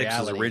fiction 66 and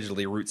reality. was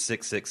originally Route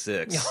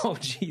 666. Oh,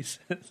 Jesus.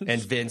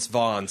 And Vince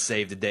Vaughn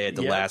saved the day at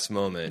the last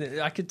moment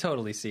I could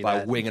totally see by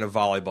that. winging a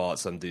volleyball at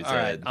some dude's All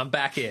right, head. I'm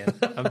back in.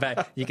 I'm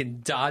back. You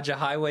can dodge a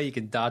highway, you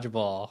can dodge a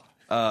ball.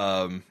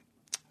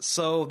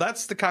 So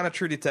that's the kind of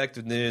True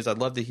Detective news. I'd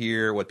love to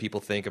hear what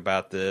people think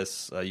about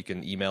this. You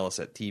can email us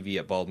at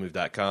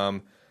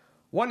tv@baldmove.com.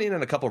 One in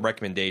and a couple of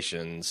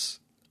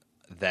recommendations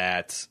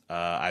that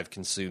I've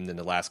consumed in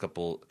the last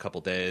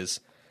couple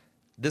days.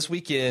 This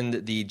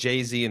weekend, the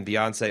Jay-Z and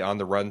Beyonce On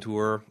the Run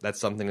tour, that's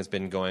something that's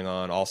been going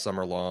on all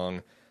summer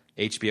long.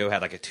 HBO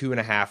had like a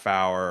 2.5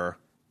 hour,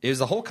 it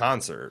was a whole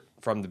concert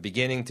from the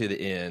beginning to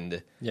the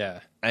end. Yeah.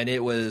 And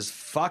it was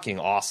fucking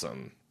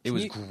awesome. It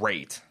was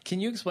great. Can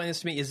you explain this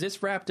to me? Is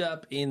this wrapped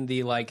up in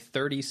the like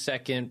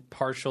 30-second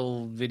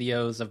partial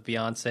videos of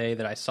Beyonce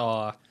that I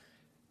saw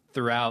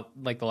throughout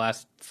like the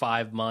last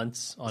 5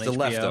 months on HBO? The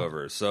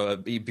Leftovers. So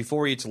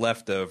before each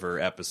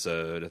Leftovers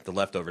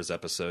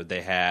episode,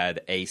 they had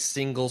a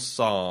single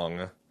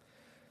song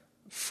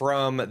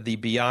from the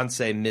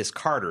Beyonce Miss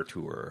Carter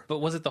tour. But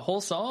was it the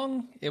whole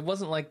song? It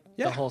wasn't like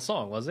the whole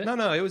song, was it?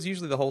 No, it was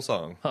usually the whole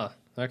song. Huh.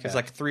 Okay. It was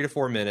like 3 to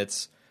 4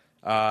 minutes,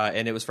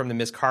 and it was from the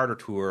Miss Carter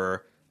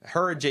tour.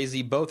 Her and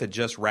Jay-Z both had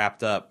just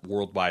wrapped up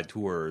worldwide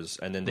tours,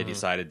 and then they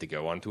decided to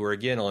go on tour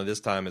again, only this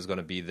time is going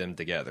to be them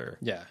together.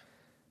 Yeah.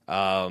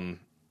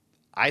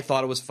 I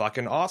thought it was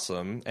fucking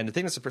awesome. And the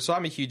thing that's so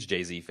I'm a huge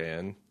Jay-Z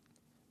fan.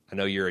 I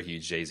know you're a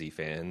huge Jay-Z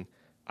fan.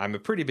 I'm a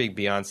pretty big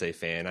Beyonce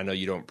fan. I know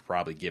you don't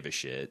probably give a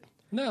shit.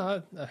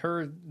 No,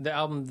 the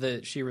album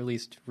that she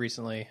released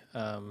recently,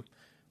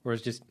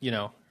 was just,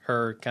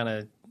 her kind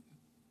of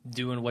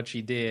doing what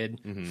she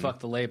did,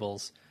 fuck the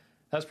labels.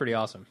 That's pretty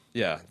awesome.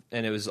 Yeah,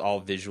 and it was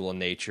all visual in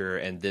nature,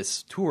 and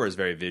this tour is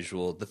very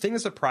visual. The thing that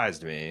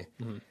surprised me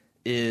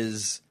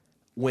is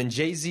when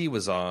Jay-Z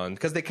was on,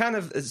 because they kind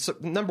of,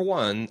 number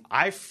one,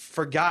 I've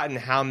forgotten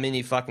how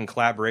many fucking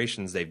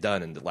collaborations they've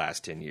done in the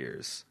last 10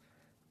 years.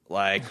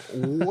 Like,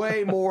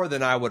 way more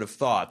than I would have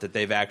thought that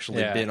they've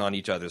actually been on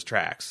each other's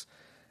tracks.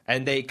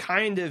 And they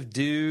kind of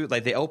do,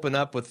 like, they open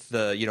up with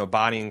the,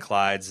 Bonnie and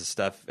Clyde's and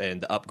stuff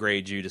and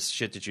upgrade you to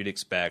shit that you'd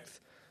expect.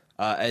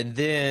 And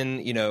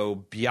then,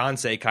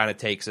 Beyonce kind of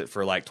takes it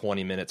for like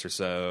 20 minutes or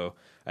so.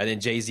 And then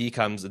Jay-Z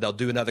comes, they'll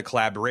do another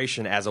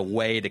collaboration as a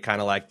way to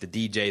kind of like the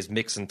DJs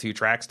mixing 2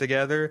 tracks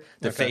together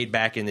to fade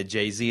back into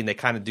Jay-Z. And they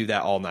kind of do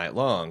that all night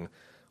long.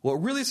 What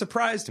really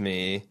surprised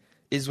me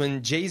is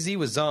when Jay-Z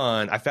was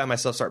on, I found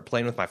myself start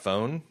playing with my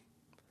phone.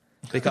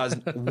 Because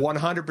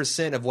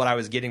 100% of what I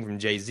was getting from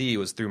Jay-Z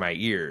was through my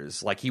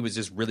ears. Like, he was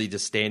just really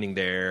just standing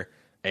there.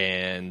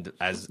 And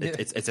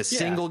it's a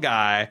single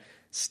guy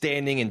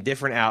standing in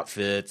different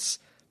outfits,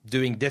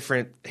 doing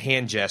different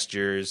hand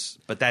gestures,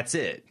 but that's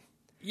it.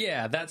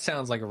 Yeah, that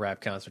sounds like a rap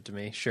concert to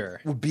me,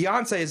 sure. Well,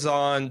 Beyonce's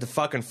on, the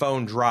fucking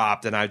phone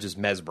dropped, and I was just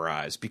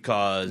mesmerized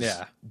because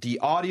the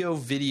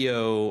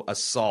audio-video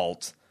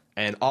assault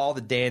and all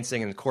the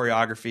dancing and the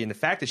choreography and the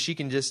fact that she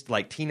can just,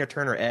 like Tina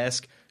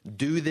Turner-esque,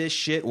 do this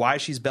shit while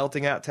she's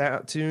belting out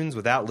tunes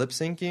without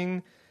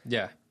lip-syncing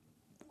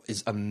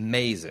is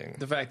amazing.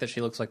 The fact that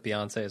she looks like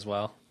Beyonce as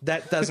well.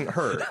 That doesn't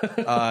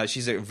hurt.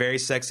 She's a very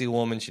sexy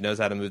woman. She knows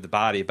how to move the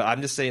body. But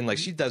I'm just saying, like,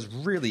 she does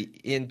really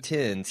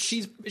intense.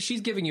 She's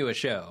giving you a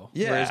show.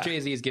 Yeah. Whereas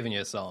Jay-Z is giving you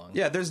a song.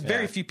 Yeah, there's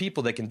very few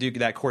people that can do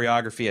that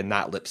choreography and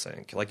not lip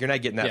sync. Like, you're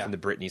not getting that from the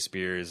Britney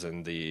Spears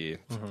and the,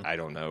 I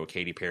don't know,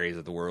 Katy Perry's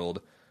of the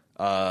world.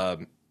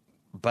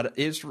 but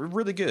it's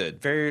really good.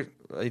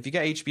 If you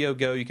got HBO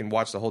Go, you can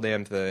watch the whole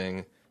damn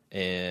thing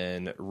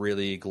in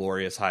really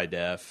glorious high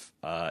def.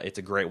 It's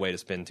a great way to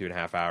spend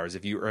 2.5 hours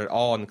if you are at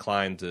all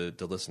inclined to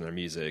listen to their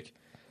music.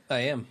 I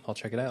am. I'll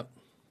check it out.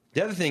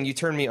 The other thing, you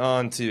turned me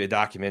on to a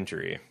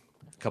documentary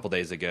a couple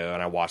days ago,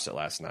 and I watched it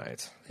last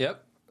night.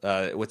 Yep.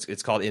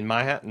 It's called In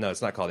My House? No,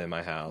 it's not called In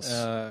My House.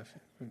 We're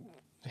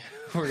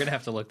going to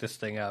have to look this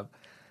thing up.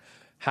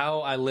 How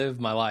I Live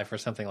My Life or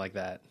something like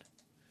that.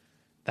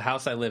 The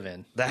House I Live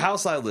In. The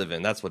House I Live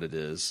In, that's what it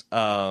is.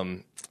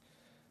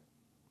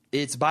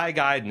 It's by a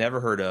guy I'd never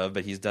heard of,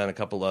 but he's done a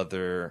couple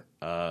other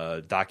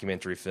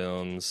documentary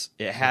films.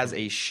 It has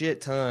a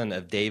shit ton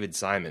of David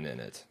Simon in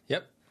it.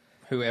 Yep.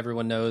 Who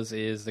everyone knows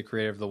is the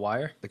creator of The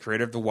Wire. The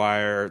creator of The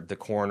Wire, The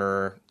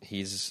Corner.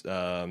 He's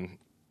both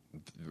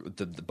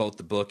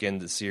the book and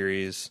the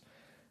series.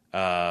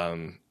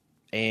 And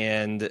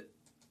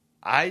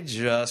I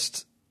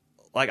just...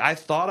 I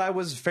thought I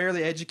was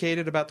fairly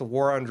educated about the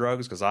war on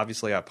drugs because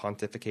obviously I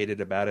pontificated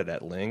about it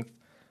at length.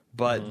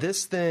 But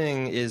this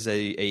thing is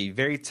a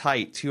very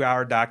tight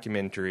 2-hour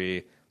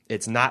documentary.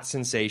 It's not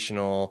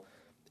sensational.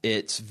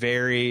 It's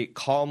very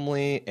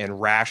calmly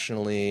and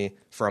rationally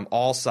from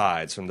all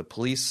sides, from the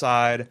police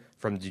side,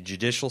 from the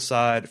judicial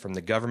side, from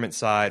the government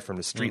side, from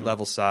the street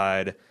level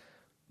side,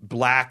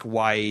 black,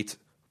 white,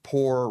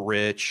 poor,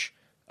 rich,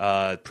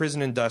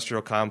 prison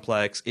industrial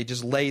complex. It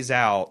just lays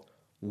out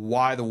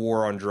why the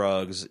war on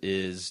drugs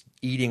is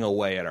eating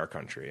away at our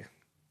country.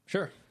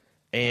 Sure.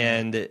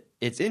 And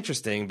it's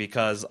interesting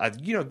because,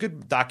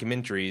 good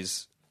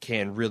documentaries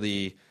can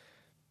really,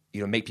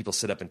 make people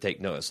sit up and take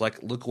notice.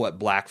 Look what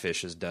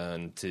Blackfish has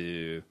done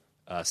to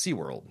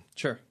SeaWorld.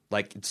 Sure.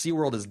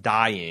 SeaWorld is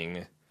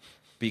dying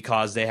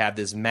because they have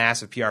this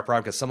massive PR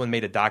problem because someone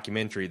made a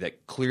documentary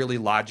that clearly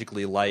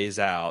logically lays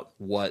out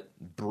what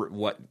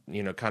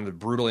kind of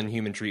brutal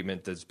inhuman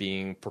treatment that's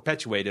being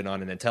perpetuated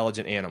on an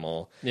intelligent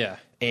animal. Yeah.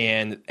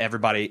 And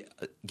everybody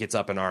gets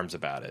up in arms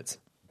about it.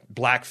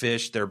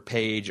 Blackfish, their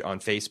page on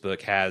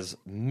Facebook, has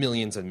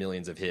millions and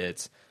millions of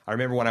hits. I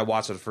remember when I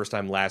watched it the first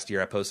time last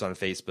year, I posted on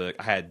Facebook.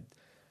 I had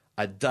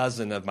a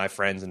dozen of my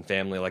friends and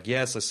family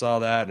yes, I saw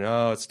that, and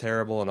oh, it's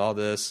terrible, and all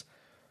this.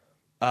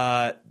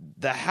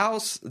 The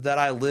house that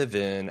I live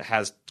in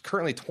has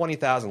currently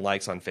 20,000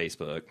 likes on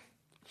Facebook.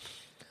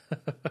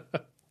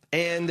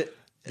 And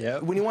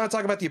when you want to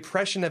talk about the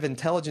oppression of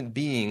intelligent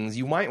beings,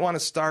 you might want to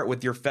start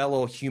with your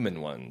fellow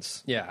human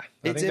ones. Yeah,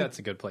 I think that's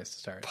a good place to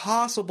start. It's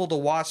possible to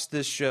watch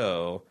this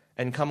show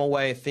and come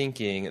away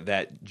thinking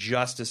that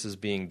justice is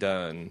being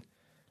done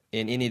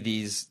in any of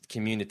these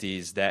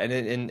communities and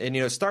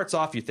it starts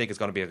off, you think it's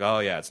going to be oh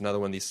yeah, it's another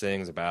one of these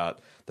things about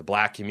the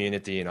black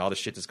community and all the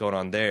shit that's going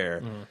on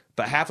there.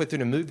 But halfway through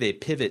the movie, they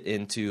pivot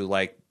into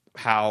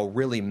how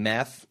really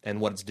meth and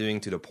what it's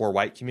doing to the poor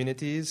white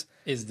communities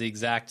is the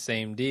exact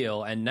same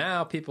deal. And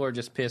now people are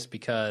just pissed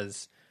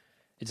because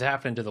it's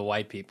happening to the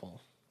white people.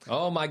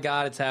 Oh my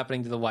God, it's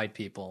happening to the white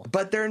people.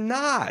 But they're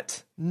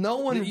not. No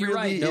one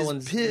really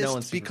is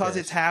pissed because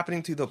it's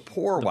happening to the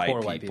poor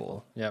white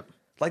people. Yep.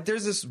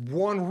 There's this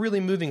one really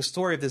moving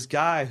story of this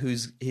guy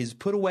he's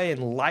put away in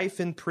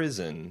life in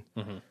prison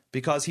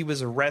because he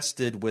was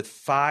arrested with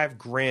 5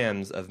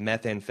 grams of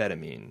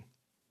methamphetamine.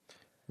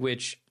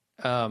 Which,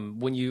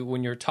 when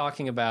you're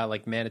talking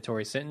about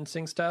mandatory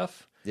sentencing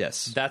stuff,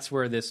 yes, that's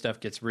where this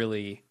stuff gets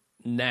really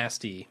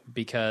nasty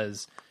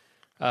because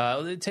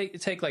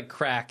take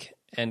crack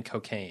and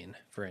cocaine,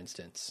 for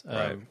instance.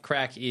 Right.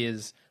 Crack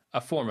is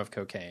a form of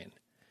cocaine.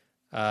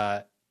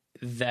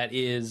 That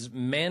is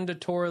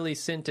mandatorily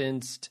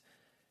sentenced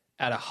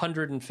at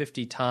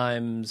 150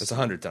 times. That's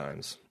 100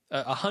 times.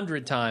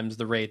 100 times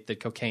the rate that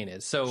cocaine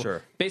is.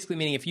 So basically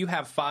meaning if you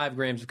have 5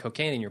 grams of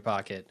cocaine in your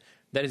pocket,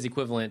 that is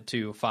equivalent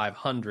to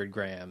 500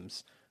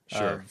 grams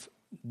of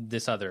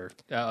this other,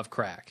 of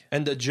crack.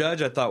 And the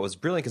judge I thought was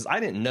brilliant because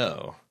I didn't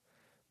know.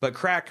 But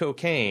crack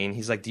cocaine,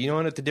 he's like, do you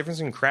know what the difference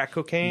between crack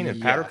cocaine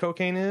and powder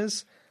cocaine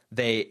is?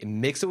 They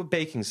mix it with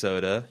baking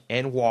soda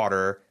and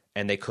water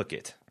and they cook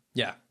it.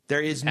 Yeah. There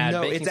is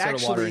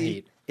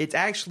it's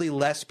actually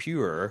less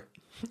pure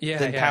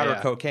than powder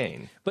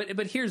cocaine.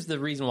 But here's the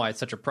reason why it's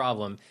such a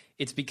problem.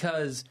 It's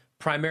because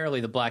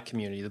primarily the black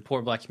community, the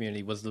poor black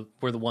community,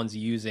 were the ones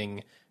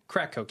using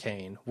crack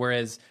cocaine,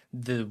 whereas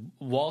the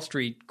Wall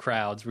Street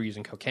crowds were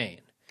using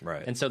cocaine.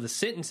 Right. And so the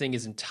sentencing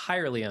is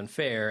entirely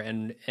unfair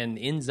and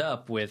ends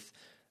up with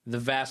the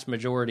vast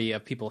majority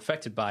of people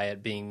affected by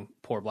it being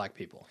poor black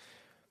people.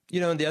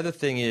 And the other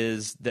thing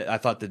is that I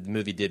thought that the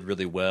movie did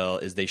really well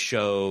is they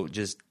show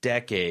just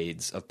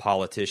decades of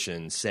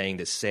politicians saying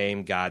the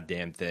same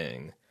goddamn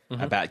thing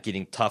about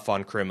getting tough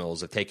on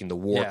criminals, of taking the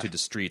war to the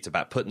streets,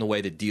 about putting away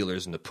the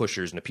dealers and the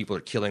pushers and the people who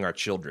are killing our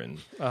children,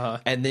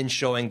 and then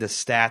showing the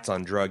stats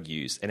on drug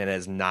use, and it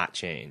has not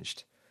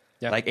changed.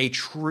 Yep. $1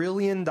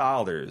 trillion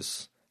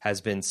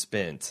has been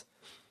spent,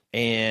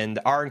 and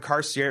our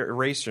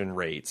incarceration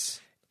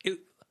rates...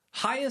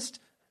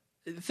 Highest...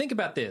 Think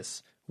about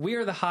this. We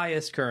are the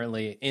highest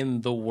currently in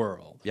the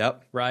world.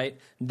 Yep. Right?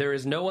 There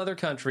is no other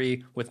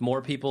country with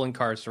more people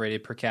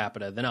incarcerated per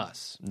capita than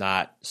us.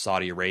 Not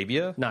Saudi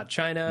Arabia. Not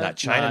China.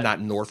 Not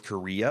North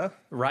Korea.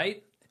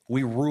 Right?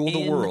 We rule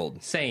the world.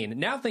 Insane.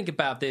 Now think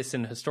about this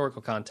in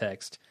historical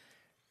context.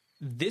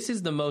 This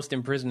is the most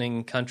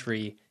imprisoning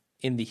country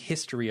in the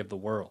history of the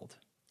world.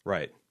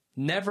 Right.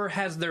 Never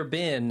has there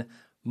been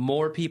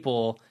more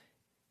people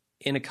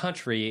in a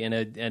country, in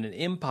an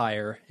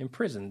empire,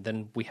 imprisoned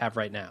than we have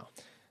right now.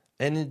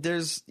 And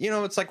there's,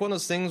 it's like one of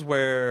those things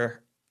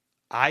where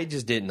I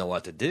just didn't know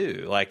what to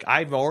do. Like,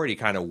 I've already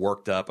kind of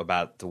worked up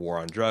about the war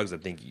on drugs. I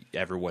think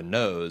everyone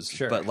knows.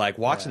 Sure. But, like,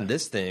 watching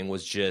this thing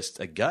was just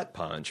a gut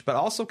punch, but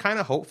also kind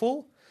of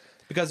hopeful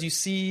because you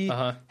see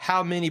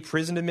how many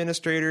prison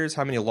administrators,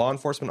 how many law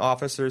enforcement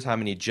officers, how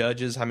many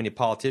judges, how many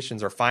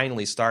politicians are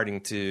finally starting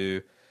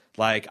to,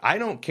 like, I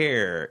don't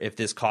care if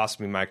this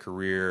costs me my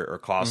career or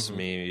costs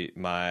me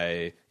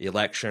my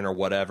election or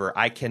whatever.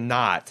 I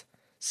cannot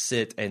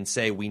sit and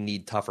say we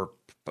need tougher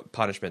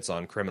punishments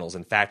on criminals.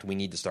 In fact, we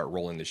need to start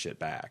rolling this shit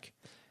back.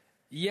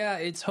 Yeah,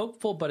 it's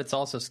hopeful, but it's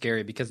also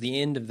scary because near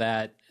the end of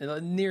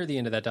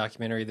that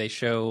documentary, they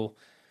show,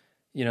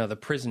 the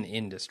prison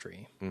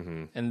industry.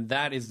 Mm-hmm. And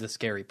that is the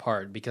scary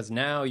part because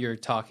now you're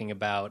talking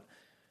about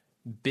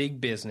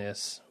big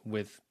business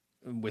with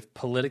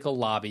political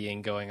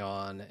lobbying going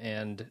on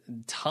and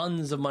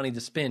tons of money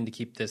to spend to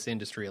keep this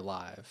industry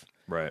alive.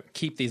 Right.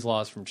 Keep these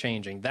laws from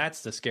changing.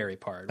 That's the scary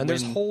part. And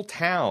there's whole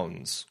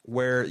towns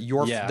where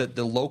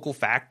the local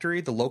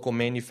factory, the local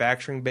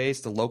manufacturing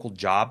base, the local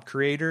job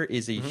creator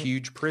is a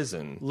huge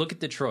prison. Look at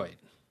Detroit.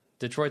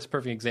 Detroit's a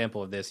perfect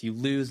example of this. You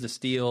lose the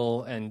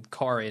steel and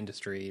car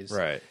industries.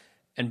 Right.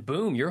 And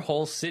boom, your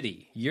whole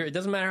city. It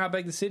doesn't matter how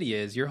big the city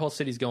is, your whole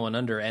city's going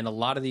under. And a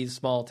lot of these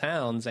small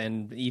towns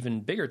and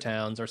even bigger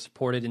towns are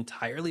supported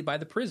entirely by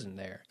the prison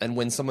there. And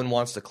when someone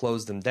wants to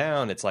close them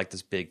down, it's like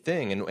this big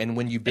thing. And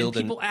when you build...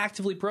 And people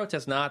actively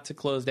protest not to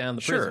close down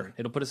the prison.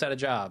 It'll put us out of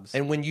jobs.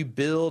 And when you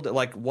build...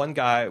 Like, one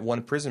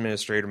prison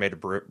administrator made a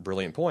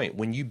brilliant point.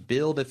 When you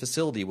build a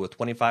facility with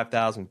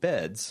 25,000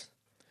 beds,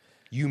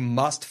 you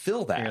must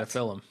fill that. You're going to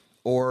fill them.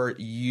 Or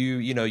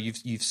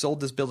you've sold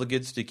this bill of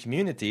goods to the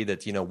community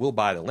that, we'll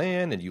buy the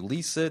land and you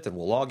lease it and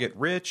we'll all get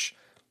rich.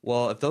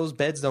 Well, if those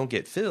beds don't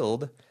get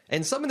filled,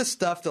 and some of the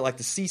stuff that, like,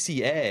 the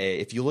CCA,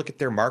 if you look at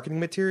their marketing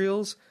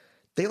materials,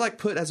 they, like,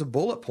 put as a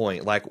bullet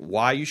point, like,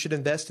 why you should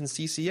invest in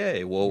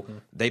CCA. Well,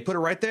 they put it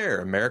right there.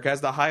 America has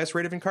the highest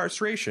rate of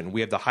incarceration.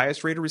 We have the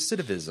highest rate of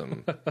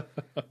recidivism.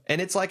 And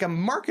it's like a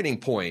marketing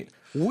point.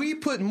 We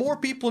put more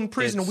people in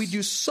prison, and we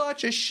do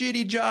such a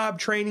shitty job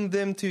training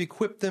them to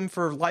equip them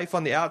for life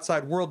on the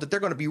outside world that they're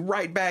going to be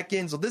right back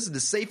in. So this is the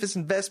safest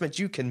investment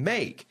you can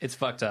make. It's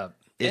fucked up.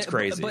 It's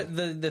crazy. But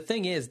the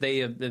thing is,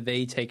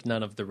 they take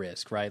none of the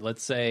risk, right?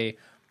 Let's say,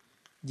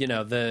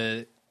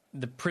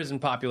 the prison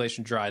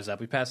population dries up.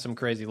 We pass some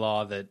crazy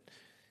law that,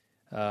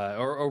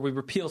 or we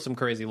repeal some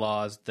crazy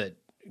laws that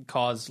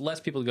cause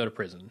less people to go to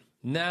prison.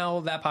 Now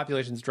that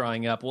population's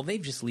drying up. Well,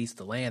 they've just leased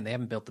the land. They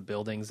haven't built the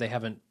buildings. They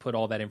haven't put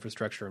all that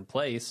infrastructure in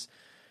place.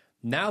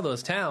 Now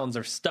those towns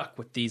are stuck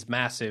with these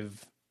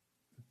massive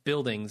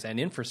buildings and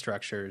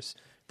infrastructures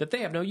that they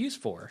have no use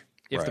for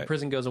if the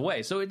prison goes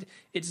away. So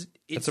it's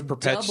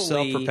a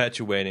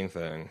self-perpetuating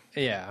thing.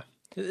 Yeah.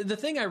 The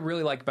thing I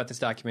really like about this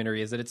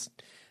documentary is that it's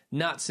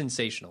not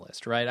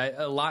sensationalist, right?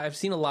 I've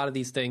seen a lot of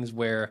these things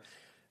where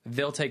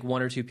they'll take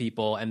one or two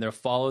people and they'll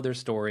follow their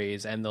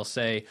stories and they'll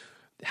say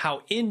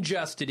how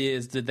unjust it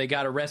is that they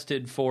got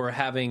arrested for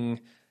having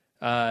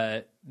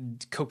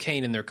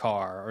cocaine in their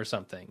car or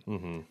something.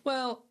 Mm-hmm.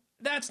 Well,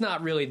 that's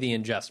not really the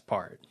unjust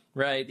part,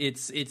 right?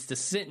 It's the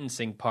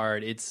sentencing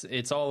part.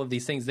 It's all of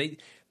these things.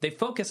 They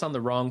focus on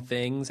the wrong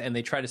things and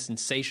they try to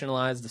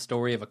sensationalize the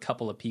story of a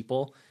couple of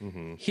people.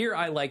 Mm-hmm. Here,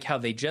 I like how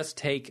they just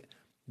take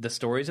the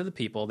stories of the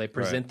people, they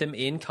present them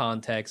in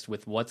context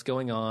with what's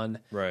going on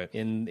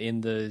in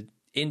the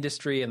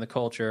industry and the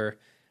culture,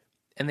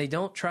 and they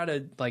don't try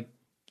to, like,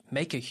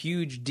 make a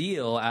huge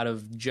deal out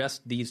of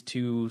just these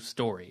two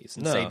stories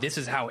and say this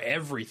is how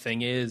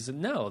everything is.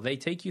 No, they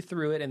take you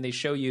through it and they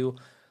show you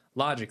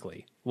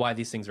logically why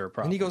these things are a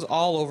problem. And he goes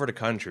all over the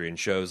country and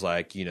shows,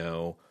 like,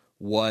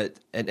 what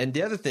and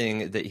the other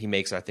thing that he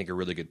makes, I think, a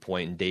really good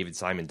point, and David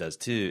Simon does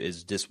too,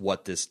 is just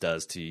what this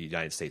does to the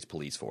United States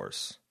police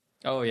force.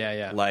 Oh,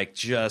 yeah. Like,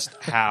 just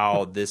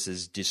how this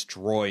is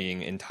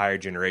destroying entire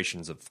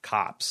generations of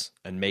cops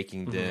and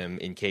making them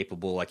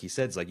incapable. Like he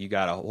said, it's like you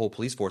got a whole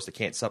police force that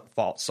can't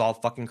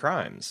solve fucking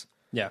crimes.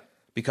 Yeah.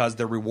 Because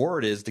the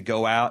reward is to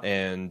go out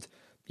and,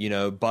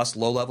 bust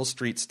low-level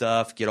street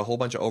stuff, get a whole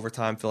bunch of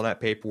overtime, filling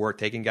out paperwork,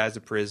 taking guys to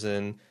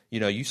prison.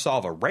 You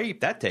solve a rape,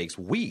 that takes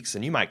weeks,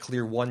 and you might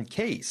clear one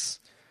case.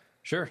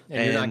 Sure,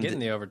 and you're not getting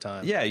the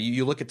overtime. Yeah,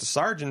 you look at the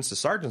sergeants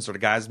are the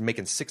guys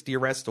making 60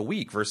 arrests a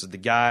week versus the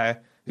guy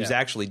who's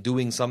actually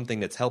doing something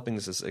that's helping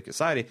the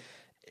society.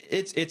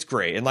 It's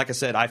great. And like I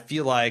said, I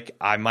feel like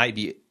I might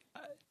be...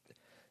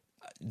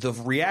 The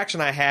reaction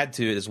I had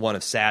to it is one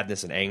of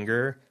sadness and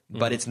anger,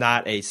 but it's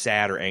not a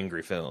sad or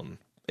angry film.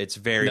 It's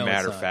very No, it's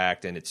matter of not.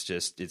 fact, and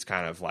it's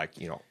kind of like,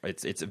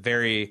 it's a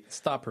very,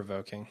 Stop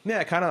provoking.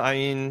 yeah, kind of, I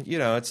mean,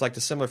 it's like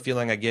the similar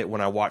feeling I get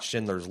when I watch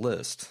Schindler's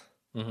List.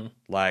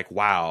 Like,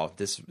 wow,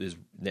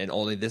 and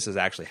only this is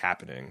actually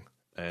happening,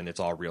 and it's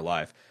all real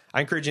life.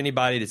 I encourage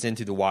anybody that's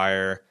into The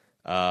Wire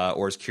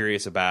or is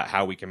curious about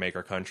how we can make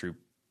our country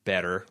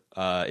better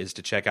is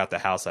to check out The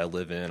House I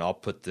Live In. I'll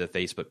put the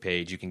Facebook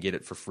page. You can get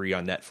it for free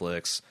on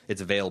Netflix.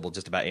 It's available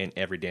just about in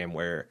every damn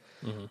where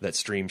that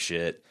stream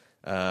shit.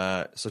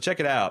 So check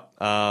it out.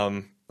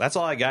 That's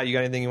all I got. You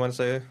got anything you want to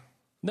say?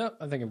 No,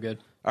 I think I'm good.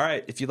 All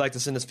right. If you'd like to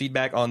send us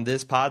feedback on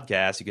this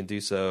podcast, you can do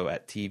so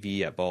at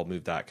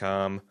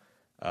tv@baldmove.com.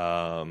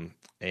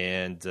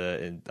 And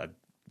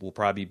we'll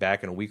probably be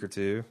back in a week or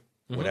two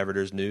whenever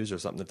there's news or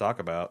something to talk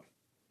about.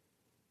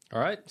 All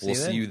right. We'll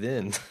see you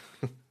then.